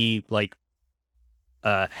see like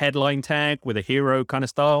a headline tag with a hero kind of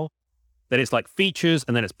style. Then it's like features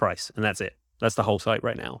and then it's price. And that's it. That's the whole site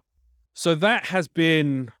right now. So that has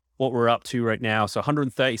been what we're up to right now. So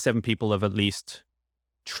 137 people have at least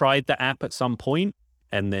tried the app at some point.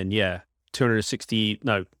 And then,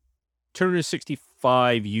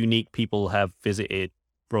 265 unique people have visited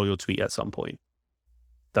Royal Tweet at some point,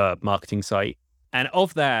 the marketing site. And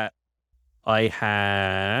of that, I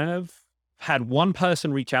have had one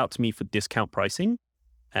person reach out to me for discount pricing,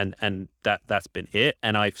 and that's been it.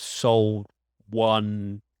 And I've sold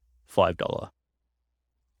one $5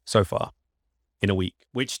 so far. in a week,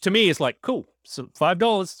 which to me is like, cool. So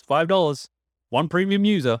 $5, one premium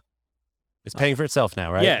user. It's paying for itself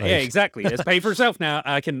now, right? Yeah, exactly. It's paid for itself now.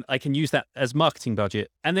 I can use that as marketing budget.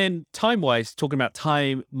 And then time-wise, talking about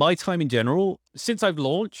time, my time in general, since I've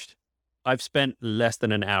launched, I've spent less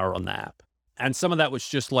than an hour on the app. And some of that was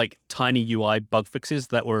just like tiny UI bug fixes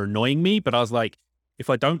that were annoying me. But I was like, if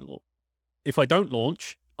I don't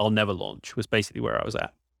launch, I'll never launch, was basically where I was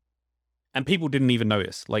at. And people didn't even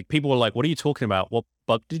notice. Like, people were like, what are you talking about? What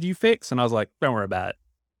bug did you fix? And I was like, don't worry about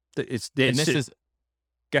it.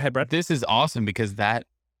 Go ahead, Brad. This is awesome because that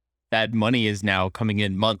money is now coming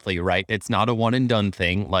in monthly, right? It's not a one and done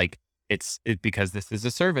thing. Like because this is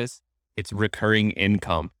a service, it's recurring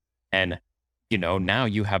income. And, now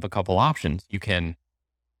you have a couple options. You can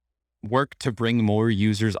work to bring more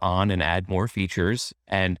users on and add more features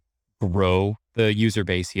and grow the user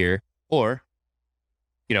base here. Or,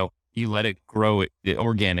 you let it grow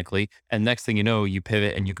organically. And next thing you know, you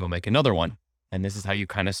pivot and you go make another one. And this is how you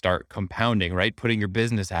kind of start compounding, right? Putting your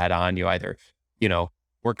business hat on. You either,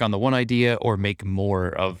 work on the one idea or make more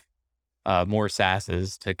of more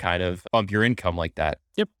SaaSes to kind of bump your income like that.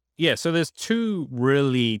 Yep. Yeah. So there's two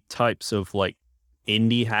really types of like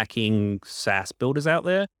indie hacking SaaS builders out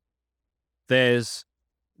there. There's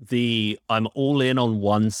I'm all in on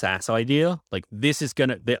one SaaS idea. Like, this is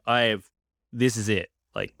it.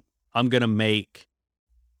 Like, I'm going to make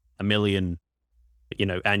 $1 million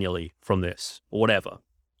annually from this or whatever.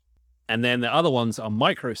 And then the other ones are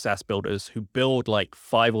micro SaaS builders who build like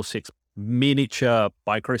 5 or 6 miniature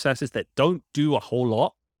micro SaaSes that don't do a whole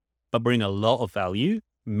lot, but bring a lot of value,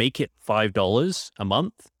 make it $5 a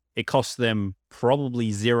month. It costs them probably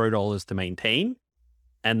 $0 to maintain.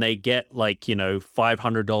 And they get like,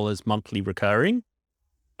 $500 monthly recurring.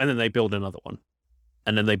 And then they build another one.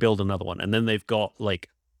 And then they build another one. And then they've got like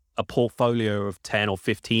a portfolio of 10 or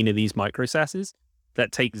 15 of these micro SaaSes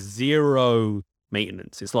that take zero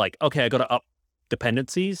maintenance. It's like, okay, I got to up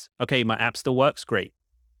dependencies. Okay, my app still works. Great.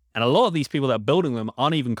 And a lot of these people that are building them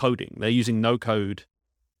aren't even coding. They're using no code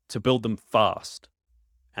to build them fast.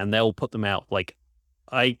 And they'll put them out. Like,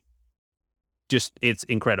 it's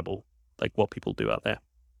incredible, like what people do out there.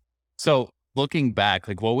 So looking back,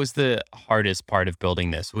 like, what was the hardest part of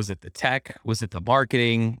building this? Was it the tech? Was it the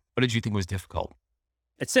marketing? What did you think was difficult?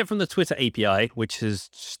 Except from the Twitter API, which is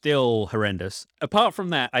still horrendous. Apart from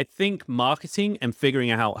that, I think marketing and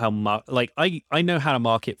figuring out I know how to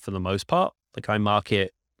market for the most part. Like, I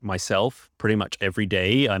market myself pretty much every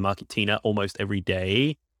day. I market Tina almost every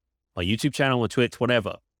day. My YouTube channel, my Twitch,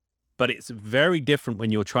 whatever. But it's very different when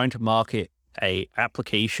you're trying to market a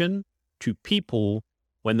application to people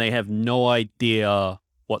when they have no idea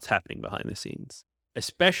what's happening behind the scenes.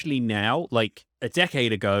 Especially now, like a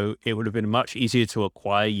decade ago, it would have been much easier to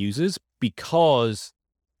acquire users because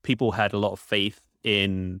people had a lot of faith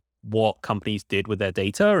in what companies did with their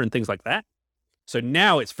data and things like that. So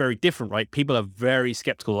now it's very different, right? People are very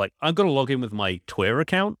skeptical. Like, I'm going to log in with my Twitter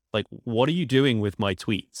account. Like, what are you doing with my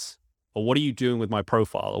tweets? Or what are you doing with my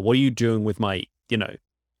profile? Or what are you doing with my,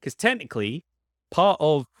 because technically part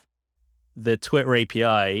of the Twitter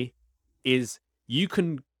API is you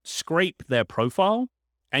can scrape their profile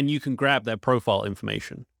and you can grab their profile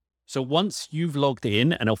information. So once you've logged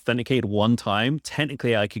in and authenticated one time,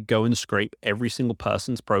 technically I could go and scrape every single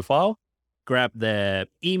person's profile, grab their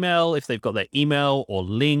email if they've got their email, or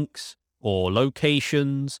links or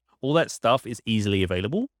locations. All that stuff is easily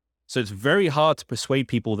available. So it's very hard to persuade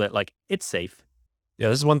people that, like, it's safe. Yeah,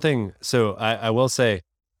 this is one thing. So I will say,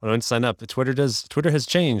 when I went to sign up, Twitter has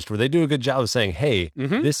changed where they do a good job of saying, hey,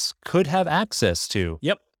 this could have access to.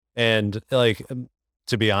 Yep. And like,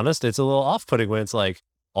 to be honest, it's a little off-putting when it's like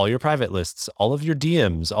all your private lists, all of your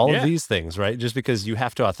DMs, all of these things, right? Just because you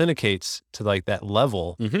have to authenticate to like that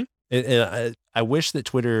level. And I wish that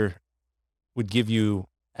Twitter would give you,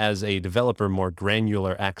 as a developer, more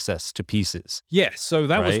granular access to pieces. Yeah, so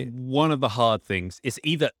that was one of the hard things. It's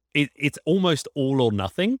it's almost all or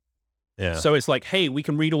nothing. Yeah. So it's like, hey, we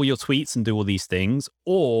can read all your tweets and do all these things,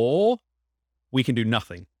 or we can do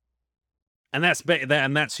nothing. And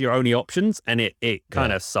that's your only options. And it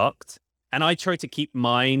kind of sucked. And I tried to keep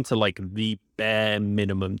mine to like the bare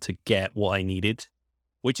minimum to get what I needed,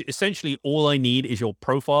 which essentially all I need is your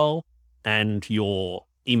profile and your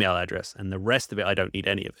email address. And the rest of it, I don't need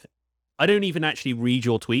any of it. I don't even actually read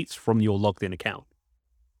your tweets from your logged in account.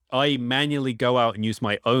 I manually go out and use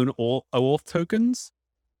my own OAuth tokens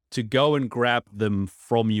to go and grab them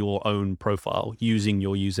from your own profile using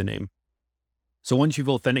your username. So once you've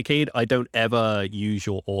authenticated, I don't ever use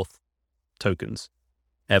your auth tokens,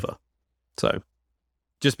 ever. So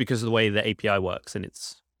just because of the way the API works, and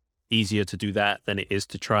it's easier to do that than it is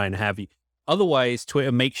to try and have you. Otherwise,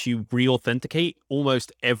 Twitter makes you re-authenticate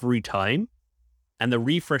almost every time. And the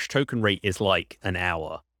refresh token rate is like an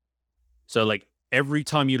hour. So like every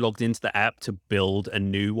time you logged into the app to build a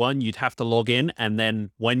new one, you'd have to log in. And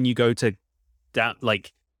then when you go to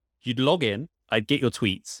like you'd log in, I'd get your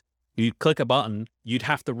tweets, you'd click a button, you'd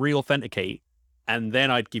have to re-authenticate, and then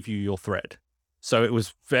I'd give you your thread. So it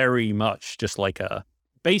was very much just like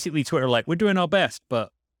basically Twitter, like, we're doing our best,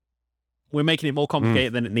 but we're making it more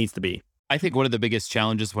complicated than it needs to be. I think one of the biggest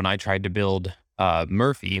challenges when I tried to build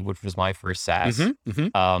Murphy, which was my first SaaS,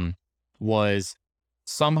 was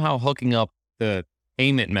somehow hooking up the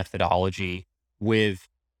payment methodology with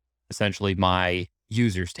essentially my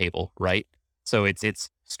users table, right? So it's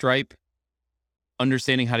Stripe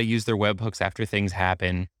understanding how to use their webhooks after things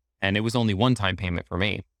happen. And it was only one-time payment for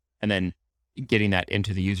me. And then getting that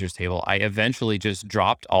into the users table, I eventually just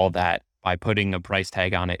dropped all that by putting a price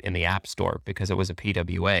tag on it in the App Store because it was a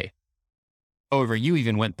PWA. However, you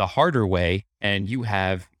even went the harder way and you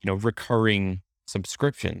have, recurring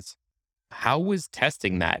subscriptions. How was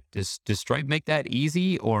testing that? Does Stripe make that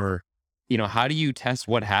easy? Or, how do you test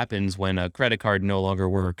what happens when a credit card no longer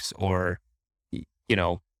works or,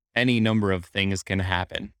 any number of things can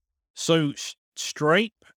happen? So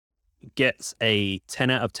Stripe gets a 10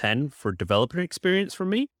 out of 10 for developer experience from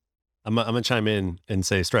me. I'm going to chime in and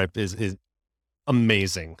say Stripe is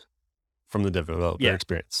amazing from the developer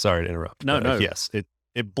experience. Sorry to interrupt. No. Yes,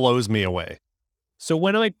 it blows me away. So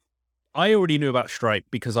when I already knew about Stripe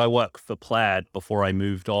because I worked for Plaid before I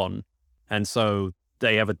moved on. And so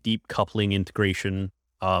they have a deep coupling integration.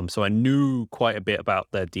 So I knew quite a bit about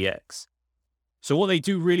their DX. So what they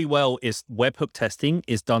do really well is webhook testing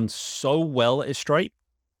is done so well at Stripe.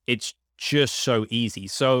 It's just so easy.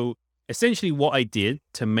 So essentially what I did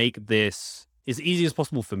to make this as easy as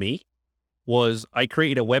possible for me was I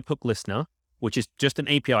created a webhook listener, which is just an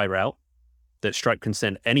API route that Stripe can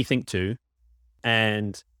send anything to.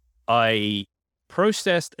 And I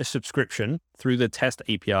processed a subscription through the test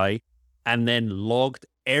API and then logged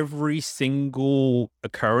every single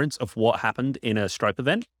occurrence of what happened in a Stripe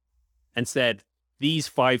event and said, these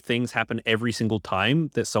 5 things happen every single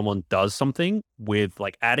time that someone does something with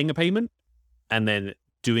like adding a payment and then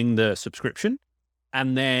doing the subscription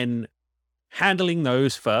and then handling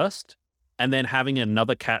those first and then having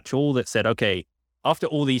another catch-all that said, okay, after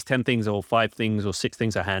all these 10 things or 5 things or 6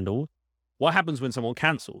 things are handled, what happens when someone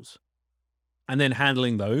cancels? And then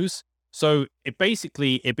handling those. So it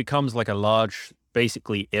becomes like a large,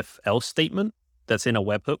 basically if-else statement that's in a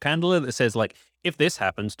webhook handler that says like, if this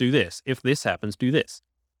happens, do this. If this happens, do this.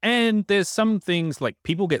 And there's some things like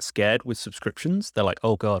people get scared with subscriptions. They're like,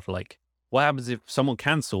 oh God, like what happens if someone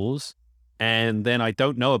cancels and then I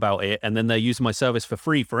don't know about it and then they're using my service for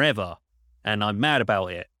free forever and I'm mad about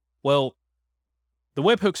it? Well, the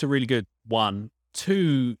webhooks are really good. 1.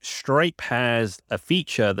 2, Stripe has a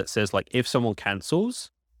feature that says like, if someone cancels,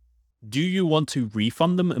 do you want to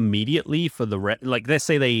refund them immediately for like, let's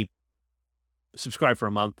say they subscribe for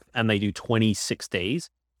a month and they do 26 days.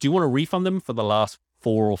 Do you want to refund them for the last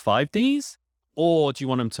 4 or 5 days? Or do you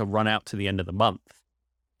want them to run out to the end of the month?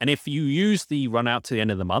 And if you use the run out to the end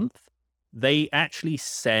of the month, they actually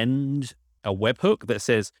send a webhook that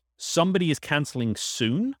says somebody is canceling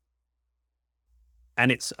soon. And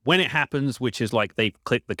it's when it happens, which is like they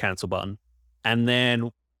click the cancel button. And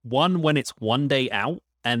then one when it's 1 day out,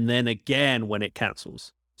 and then again when it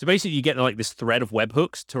cancels. So basically you get like this thread of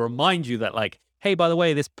webhooks to remind you that like, hey, by the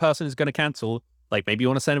way, this person is going to cancel. Like maybe you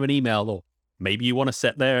want to send them an email or maybe you want to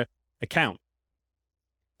set their account.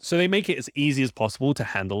 So they make it as easy as possible to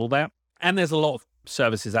handle all that. And there's a lot of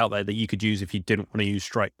services out there that you could use if you didn't want to use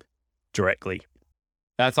Stripe directly.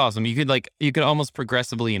 That's awesome. You could almost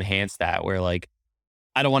progressively enhance that where like,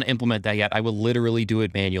 I don't want to implement that yet. I will literally do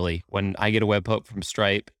it manually. When I get a webhook from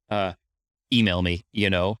Stripe, email me,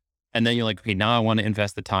 and then you're like, okay, now I want to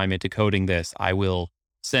invest the time into coding this. I will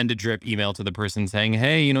send a drip email to the person saying,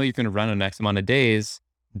 hey, you're going to run a next amount of days.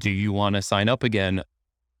 Do you want to sign up again?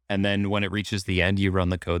 And then when it reaches the end, you run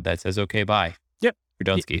the code that says, okay, bye. Yep. You're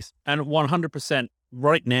done skis. And 100%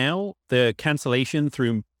 right now, the cancellation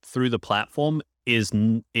through the platform is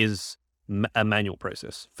a manual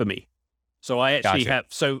process for me. So I actually have,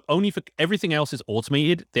 so only for everything else is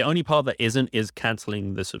automated. The only part that isn't is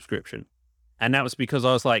canceling the subscription. And that was because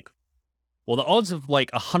I was like, well, the odds of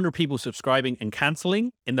like 100 people subscribing and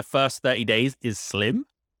canceling in the first 30 days is slim.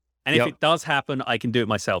 And if it does happen, I can do it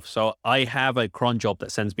myself. So I have a cron job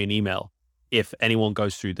that sends me an email if anyone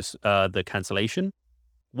goes through this, the cancellation.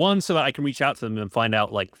 1, so that I can reach out to them and find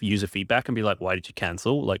out like user feedback and be like, why did you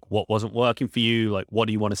cancel? Like what wasn't working for you? Like, what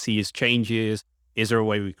do you want to see as changes? Is there a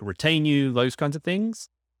way we can retain you? Those kinds of things.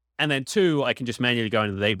 And then 2, I can just manually go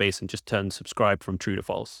into the database and just turn subscribe from true to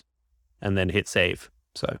false and then hit save.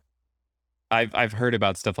 So I've heard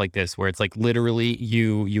about stuff like this where it's like literally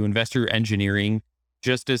you invest your engineering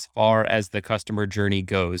just as far as the customer journey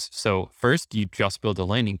goes. So first you just build a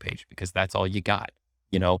landing page because that's all you got,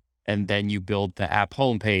 and then you build the app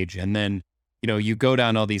homepage, and then, you go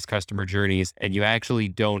down all these customer journeys and you actually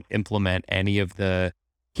don't implement any of the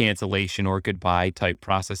cancellation or goodbye type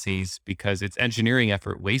processes because it's engineering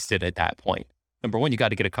effort wasted at that point. Number one, you got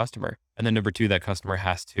to get a customer. And then number 2, that customer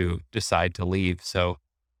has to decide to leave. So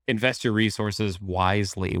invest your resources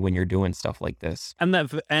wisely when you're doing stuff like this.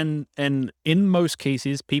 and in most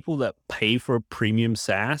cases, people that pay for a premium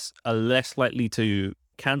SaaS are less likely to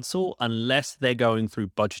cancel unless they're going through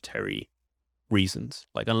budgetary reasons.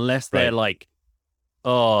 Like unless they're like,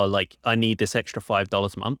 oh, like I need this extra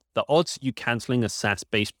 $5 a month. The odds you canceling a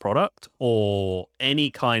SaaS-based product or any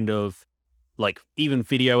kind of like even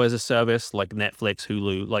video as a service like Netflix,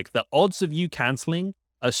 Hulu, like the odds of you canceling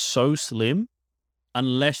are so slim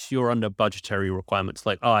unless you're under budgetary requirements.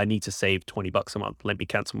 Like, oh, I need to save $20 a month. Let me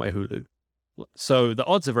cancel my Hulu. So the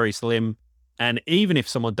odds are very slim. And even if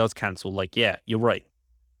someone does cancel, like, yeah, you're right.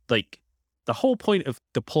 Like the whole point of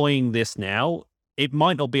deploying this now, it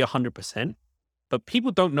might not be 100%, but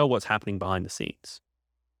people don't know what's happening behind the scenes.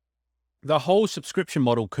 The whole subscription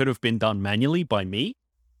model could have been done manually by me,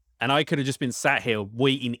 and I could have just been sat here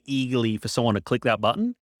waiting eagerly for someone to click that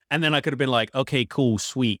button. And then I could have been like, okay, cool,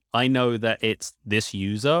 sweet. I know that it's this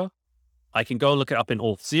user. I can go look it up in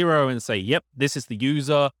Auth0 and say, yep, this is the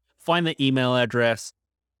user, find the email address,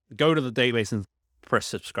 go to the database and press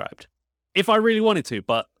subscribed. If I really wanted to,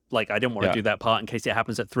 but like I didn't want to do that part in case it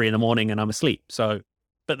happens at 3 a.m. and I'm asleep. So,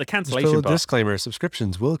 but the cancellation part, disclaimer,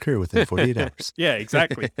 subscriptions will occur within 48 hours. Yeah,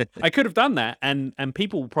 exactly. I could have done that and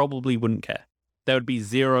people probably wouldn't care. There would be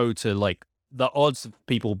 0 to like, the odds of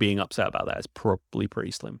people being upset about that is probably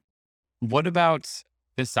pretty slim. What about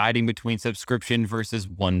deciding between subscription versus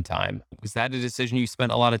one time? Was that a decision you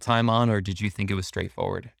spent a lot of time on, or did you think it was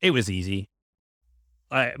straightforward? It was easy.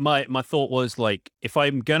 My thought was like, if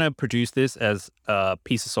I'm going to produce this as a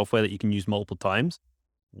piece of software that you can use multiple times,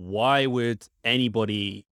 why would I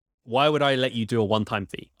let you do a one-time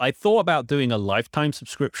fee? I thought about doing a lifetime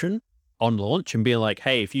subscription on launch and being like,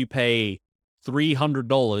 hey, if you pay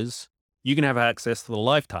 $300, you can have access to the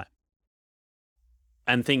lifetime.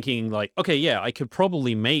 And thinking like, okay, yeah, I could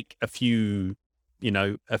probably make a few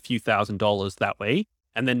 $1,000s that way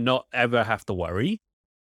and then not ever have to worry.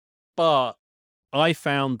 But I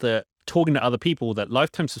found that talking to other people that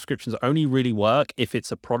lifetime subscriptions only really work if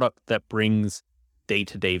it's a product that brings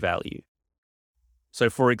day-to-day value.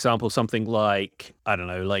 So for example, something like, I don't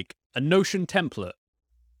know, like a Notion template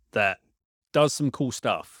that does some cool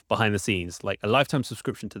stuff behind the scenes, like a lifetime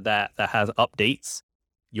subscription to that has updates,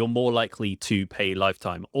 you're more likely to pay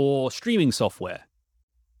lifetime. Or streaming software.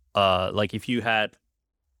 Like if you had,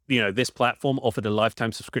 this platform offered a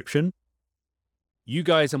lifetime subscription, you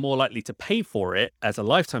guys are more likely to pay for it as a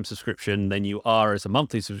lifetime subscription than you are as a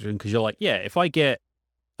monthly subscription. Because you're like, yeah, if I get,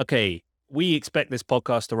 okay, we expect this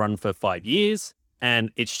podcast to run for 5 years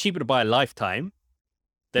and it's cheaper to buy a lifetime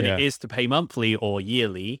than it is to pay monthly or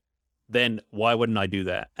yearly, then why wouldn't I do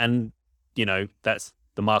that? And, that's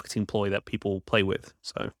the marketing ploy that people play with.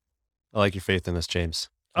 So I like your faith in us, James.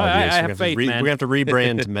 I have faith, man. We're going to have to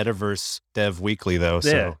rebrand Metaverse Dev Weekly, though.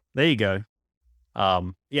 Yeah, So there you go.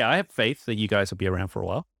 I have faith that you guys will be around for a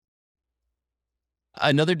while.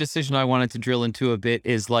 Another decision I wanted to drill into a bit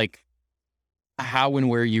is like how and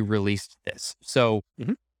where you released this. So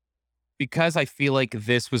because I feel like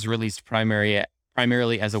this was released primarily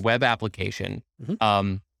as a web application,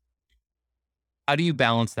 how do you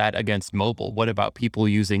balance that against mobile? What about people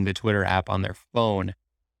using the Twitter app on their phone?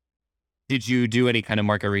 Did you do any kind of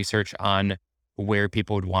market research on where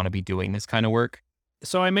people would want to be doing this kind of work?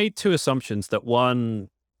 So I made 2 assumptions. That one,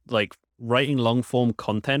 like writing long form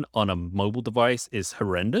content on a mobile device is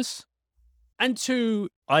horrendous. And 2,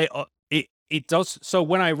 it does. So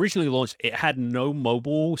when I originally launched, it had no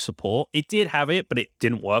mobile support. It did have it, but it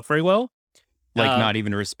didn't work very well. Like not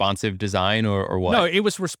even responsive design or what? No, it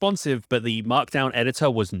was responsive, but the Markdown editor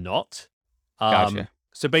was not. Gotcha.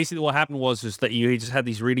 So basically what happened was that you just had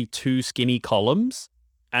these really 2 skinny columns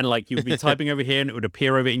and like you'd be typing over here and it would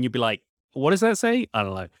appear over it and you'd be like, what does that say? I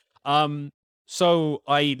don't know. So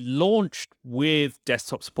I launched with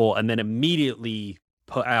desktop support and then immediately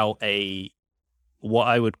put out what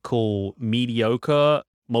I would call mediocre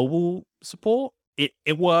mobile support.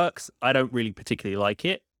 It works. I don't really particularly like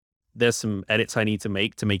it. There's some edits I need to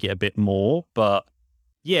make it a bit more, but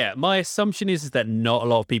Yeah, my assumption is that not a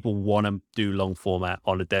lot of people want to do long format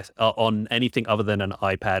on a on anything other than an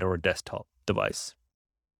iPad or a desktop device.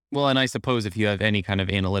 Well, and I suppose if you have any kind of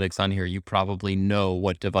analytics on here, you probably know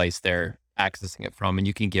what device they're accessing it from, and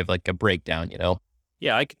you can give like a breakdown, you know?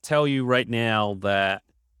 Yeah, I could tell you right now that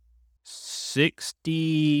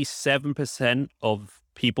 67% of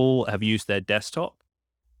people have used their desktop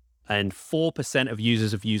and 4% of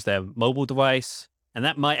users have used their mobile device. And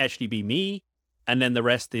that might actually be me. And then the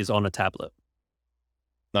rest is on a tablet.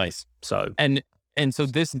 Nice. So, And so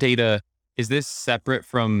this data, is this separate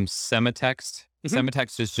from Semitext? Mhm.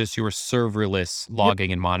 Semitext is just your serverless Yep.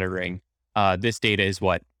 logging and monitoring. This data is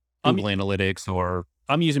what? I'm, Google Analytics or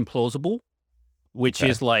I'm using Plausible, which okay.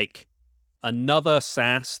 is like another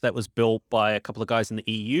SaaS that was built by a couple of guys in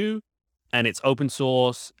the EU, and it's open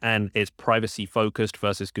source and it's privacy focused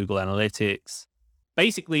versus Google Analytics.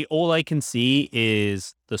 Basically, all I can see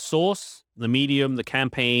is the source, the medium, the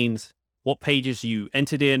campaigns, what pages you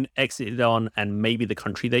entered in, exited on, and maybe the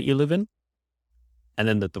country that you live in, and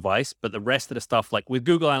then the device. But the rest of the stuff, like with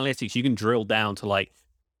Google Analytics, you can drill down to like,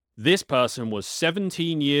 this person was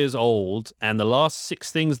 17 years old and the last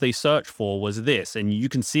 6 things they searched for was this. And you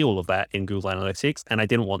can see all of that in Google Analytics. And I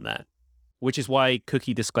didn't want that, which is why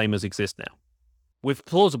cookie disclaimers exist now. With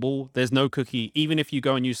Plausible, there's no cookie. Even if you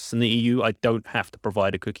go and use this in the EU, I don't have to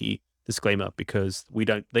provide a cookie disclaimer because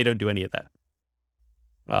they don't do any of that.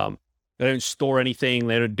 They don't store anything.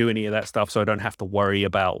 They don't do any of that stuff. So I don't have to worry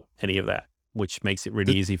about any of that, which makes it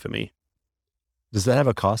really easy for me. Does that have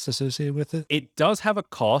a cost associated with it? It does have a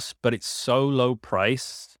cost, but it's so low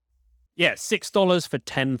priced. Yeah, $6 for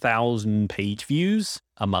 10,000 page views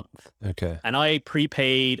a month. Okay. And I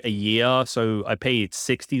prepaid a year, so I paid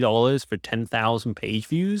 $60 for 10,000 page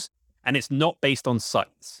views, and it's not based on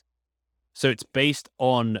sites. So it's based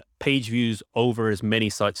on page views over as many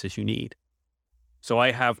sites as you need. So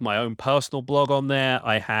I have my own personal blog on there.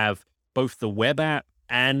 I have both the web app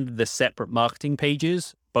and the separate marketing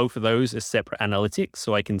pages, both of those as separate analytics.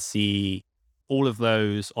 So I can see all of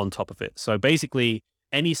those on top of it. So basically,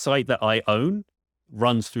 any site that I own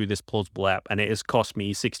runs through this Plausible app, and it has cost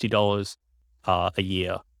me $60 a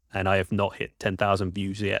year, and I have not hit 10,000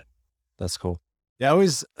 views yet. That's cool. Yeah,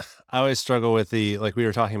 I always struggle with like we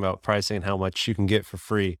were talking about pricing and how much you can get for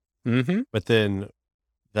free. Mm-hmm. But then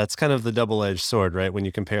that's kind of the double-edged sword, right? When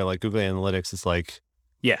you compare like Google Analytics, it's like,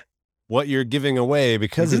 Yeah. what you're giving away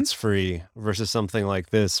because Mhm. it's free versus something like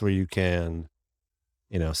this where you can,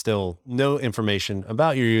 still know information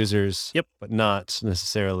about your users, Yep. but not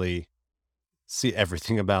necessarily see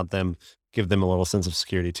everything about them, give them a little sense of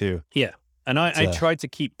security too. Yeah. And I So- tried to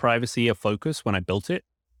keep privacy a focus when I built it.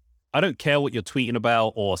 I don't care what you're tweeting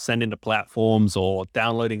about or sending to platforms or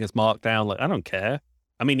downloading as Markdown. Like, I don't care.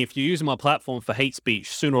 I mean, if you're using my platform for hate speech,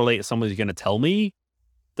 sooner or later somebody's going to tell me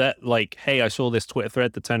that, like, hey, I saw this Twitter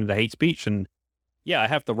thread that turned into hate speech. And yeah, I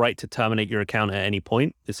have the right to terminate your account at any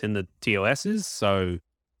point. It's in the TOSs. So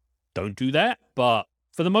don't do that. But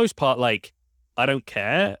for the most part, like, I don't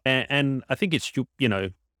care. And I think it's,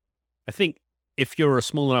 I think if you're a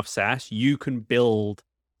small enough SaaS, you can build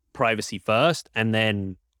privacy first and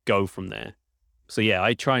then go from there. So yeah,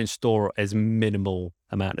 I try and store as minimal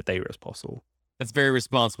amount of data as possible. That's very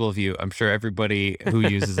responsible of you. I'm sure everybody who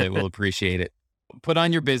uses it will appreciate it. Put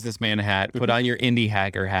on your businessman hat, put on your indie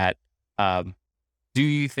hacker hat. Do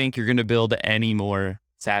you think you're going to build any more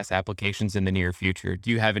SaaS applications in the near future? Do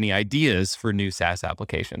you have any ideas for new SaaS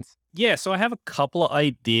applications? Yeah, so I have a couple of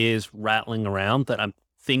ideas rattling around that I'm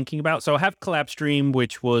thinking about. So I have CollabStream,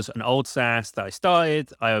 which was an old SaaS that I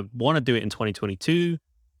started. I want to do it in 2022.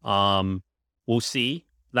 We'll see.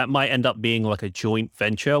 That might end up being like a joint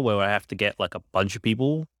venture where I have to get like a bunch of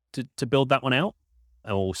people to build that one out,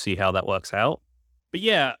 and we'll see how that works out. But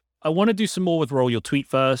yeah, I want to do some more with Roll Your Tweet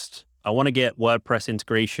first. I want to get WordPress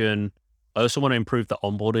integration. I also want to improve the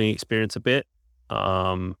onboarding experience a bit.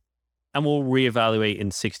 And we'll reevaluate in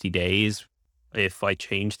 60 days if I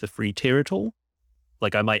change the free tier at all.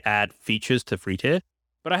 Like I might add features to free tier.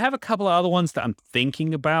 But I have a couple of other ones that I'm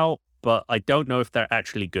thinking about, but I don't know if they're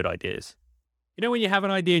actually good ideas. You know, when you have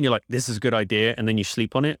an idea and you're like, this is a good idea, and then you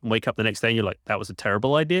sleep on it and wake up the next day and you're like, that was a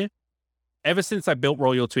terrible idea. Ever since I built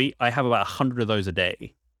Roll Your Tweet, I have about 100 of those a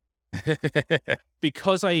day.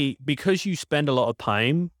 Because you spend a lot of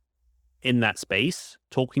time in that space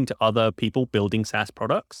talking to other people building SaaS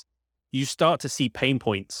products, you start to see pain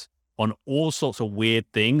points on all sorts of weird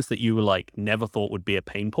things that you were like never thought would be a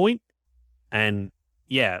pain point. And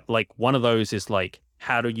yeah, like one of those is like,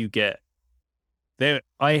 how do you get there?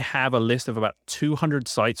 I have a list of about 200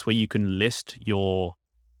 sites where you can list your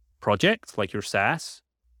project, like your SaaS.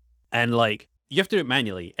 And like, you have to do it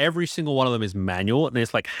manually. Every single one of them is manual. And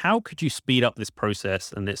it's like, how could you speed up this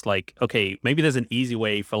process? And it's like, okay, maybe there's an easy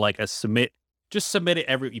way for like a submit. Just submit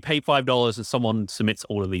it you pay $5 and someone submits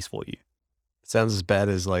all of these for you. Sounds as bad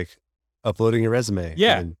as like uploading your resume.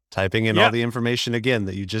 Yeah. And typing in all the information again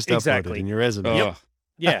that you just uploaded in your resume. Yep.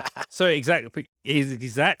 Yeah. So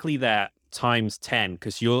exactly that times 10.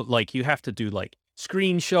 Cause you're like, you have to do like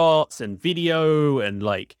screenshots and video and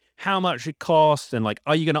like how much it costs. And like,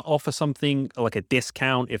 are you going to offer something like a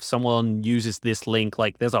discount if someone uses this link?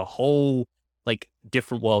 Like there's a whole like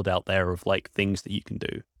different world out there of like things that you can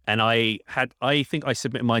do. And I think I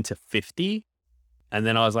submitted mine to 50 and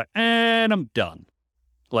then I was like, and I'm done.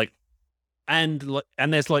 Like, and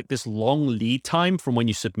there's like this long lead time from when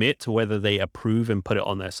you submit to whether they approve and put it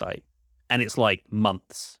on their site. And it's like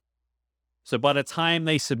months. So by the time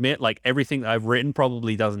they submit, like everything that I've written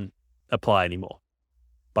probably doesn't apply anymore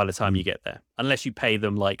by the time you get there, unless you pay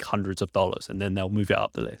them like hundreds of dollars and then they'll move it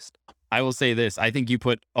up the list. I will say this. I think you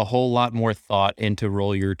put a whole lot more thought into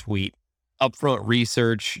Roll Your Tweet. Upfront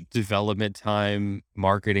research, development time,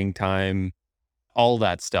 marketing time, all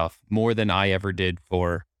that stuff, more than I ever did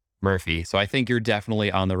for Murphy. So I think you're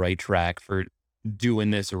definitely on the right track for doing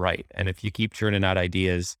this right. And if you keep churning out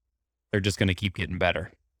ideas, they're just going to keep getting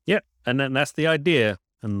better. Yeah. And then that's the idea.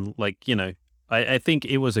 And like, you know, I think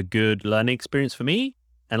it was a good learning experience for me.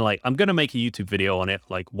 And like, I'm going to make a YouTube video on it,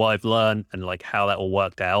 like what I've learned and like how that all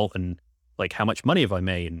worked out and like how much money have I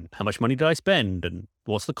made and how much money did I spend and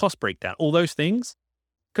what's the cost breakdown, all those things.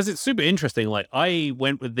 Because it's super interesting. Like I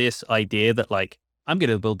went with this idea that like, I'm going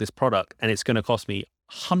to build this product and it's going to cost me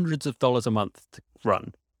hundreds of dollars a month to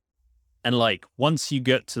run. And like, once you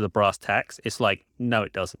get to the brass tacks, it's like, no,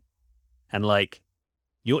 it doesn't. And like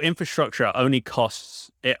your infrastructure only costs,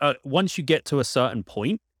 once you get to a certain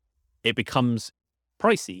point, it becomes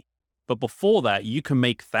pricey. But before that, you can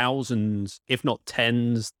make thousands, if not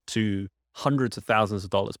tens to hundreds of thousands of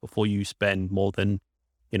dollars before you spend more than,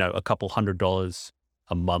 you know, a couple $100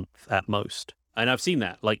 a month at most. And I've seen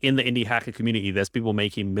that like in the indie hacker community, there's people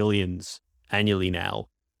making millions annually now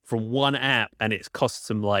from one app and it costs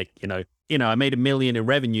them like, you know, I made $1 million in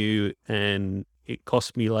revenue and it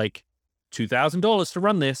cost me like $2,000 to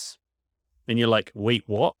run this. And you're like, wait,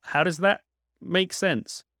 what? How does that make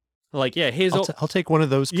sense? Like, yeah, I'll take one of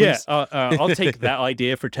those, please. Yeah, I'll take that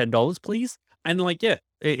idea for $10, please. And like, yeah,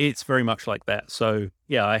 it's very much like that. So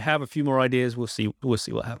yeah, I have a few more ideas. We'll see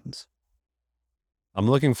what happens. I'm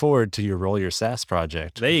looking forward to your Roll Your SaaS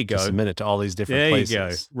project. There you go. Submit it to all these different places. There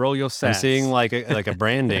you go. Roll Your SaaS. I'm seeing like a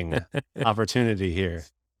branding opportunity here.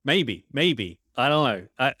 Maybe. I don't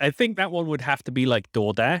know. I think that one would have to be like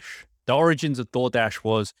DoorDash. The origins of DoorDash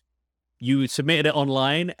was you submitted it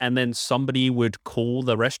online and then somebody would call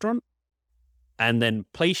the restaurant and then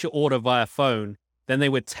place your order via phone. Then they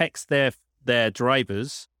would text their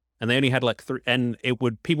drivers and they only had like 3 and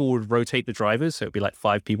people would rotate the drivers. So it'd be like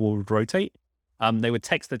 5 people would rotate. They would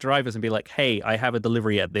text the drivers and be like, hey, I have a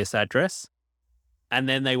delivery at this address. And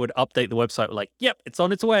then they would update the website like, yep, it's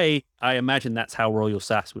on its way. I imagine that's how Roll Your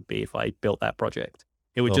SaaS would be if I built that project.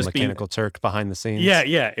 It would just mechanical Turk behind the scenes.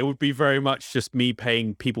 Yeah. It would be very much just me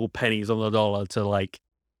paying people pennies on the dollar to like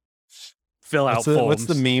fill out forms. What's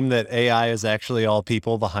the meme that AI is actually all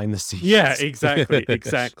people behind the scenes? Yeah,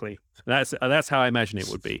 exactly. That's how I imagine it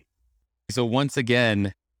would be. So once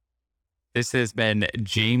again, this has been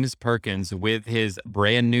James Perkins with his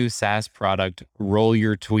brand new SaaS product, Roll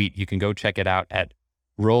Your Tweet. You can go check it out at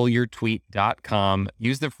rollyourtweet.com.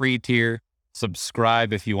 Use the free tier.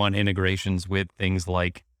 Subscribe if you want integrations with things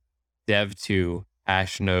like Dev2,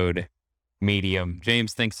 Ashnode, Medium.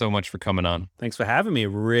 James, thanks so much for coming on. Thanks for having me.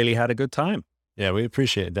 Really had a good time. Yeah, we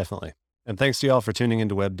appreciate it, definitely. And thanks to y'all for tuning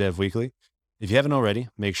into Web Dev Weekly. If you haven't already,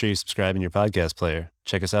 make sure you subscribe in your podcast player.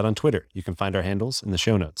 Check us out on Twitter. You can find our handles in the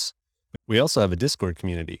show notes. We also have a Discord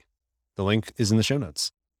community. The link is in the show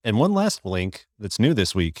notes. And one last link that's new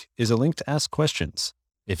this week is a link to ask questions.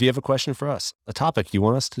 If you have a question for us, a topic you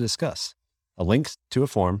want us to discuss, a link to a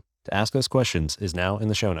form to ask us questions is now in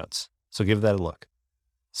the show notes. So give that a look.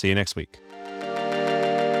 See you next week.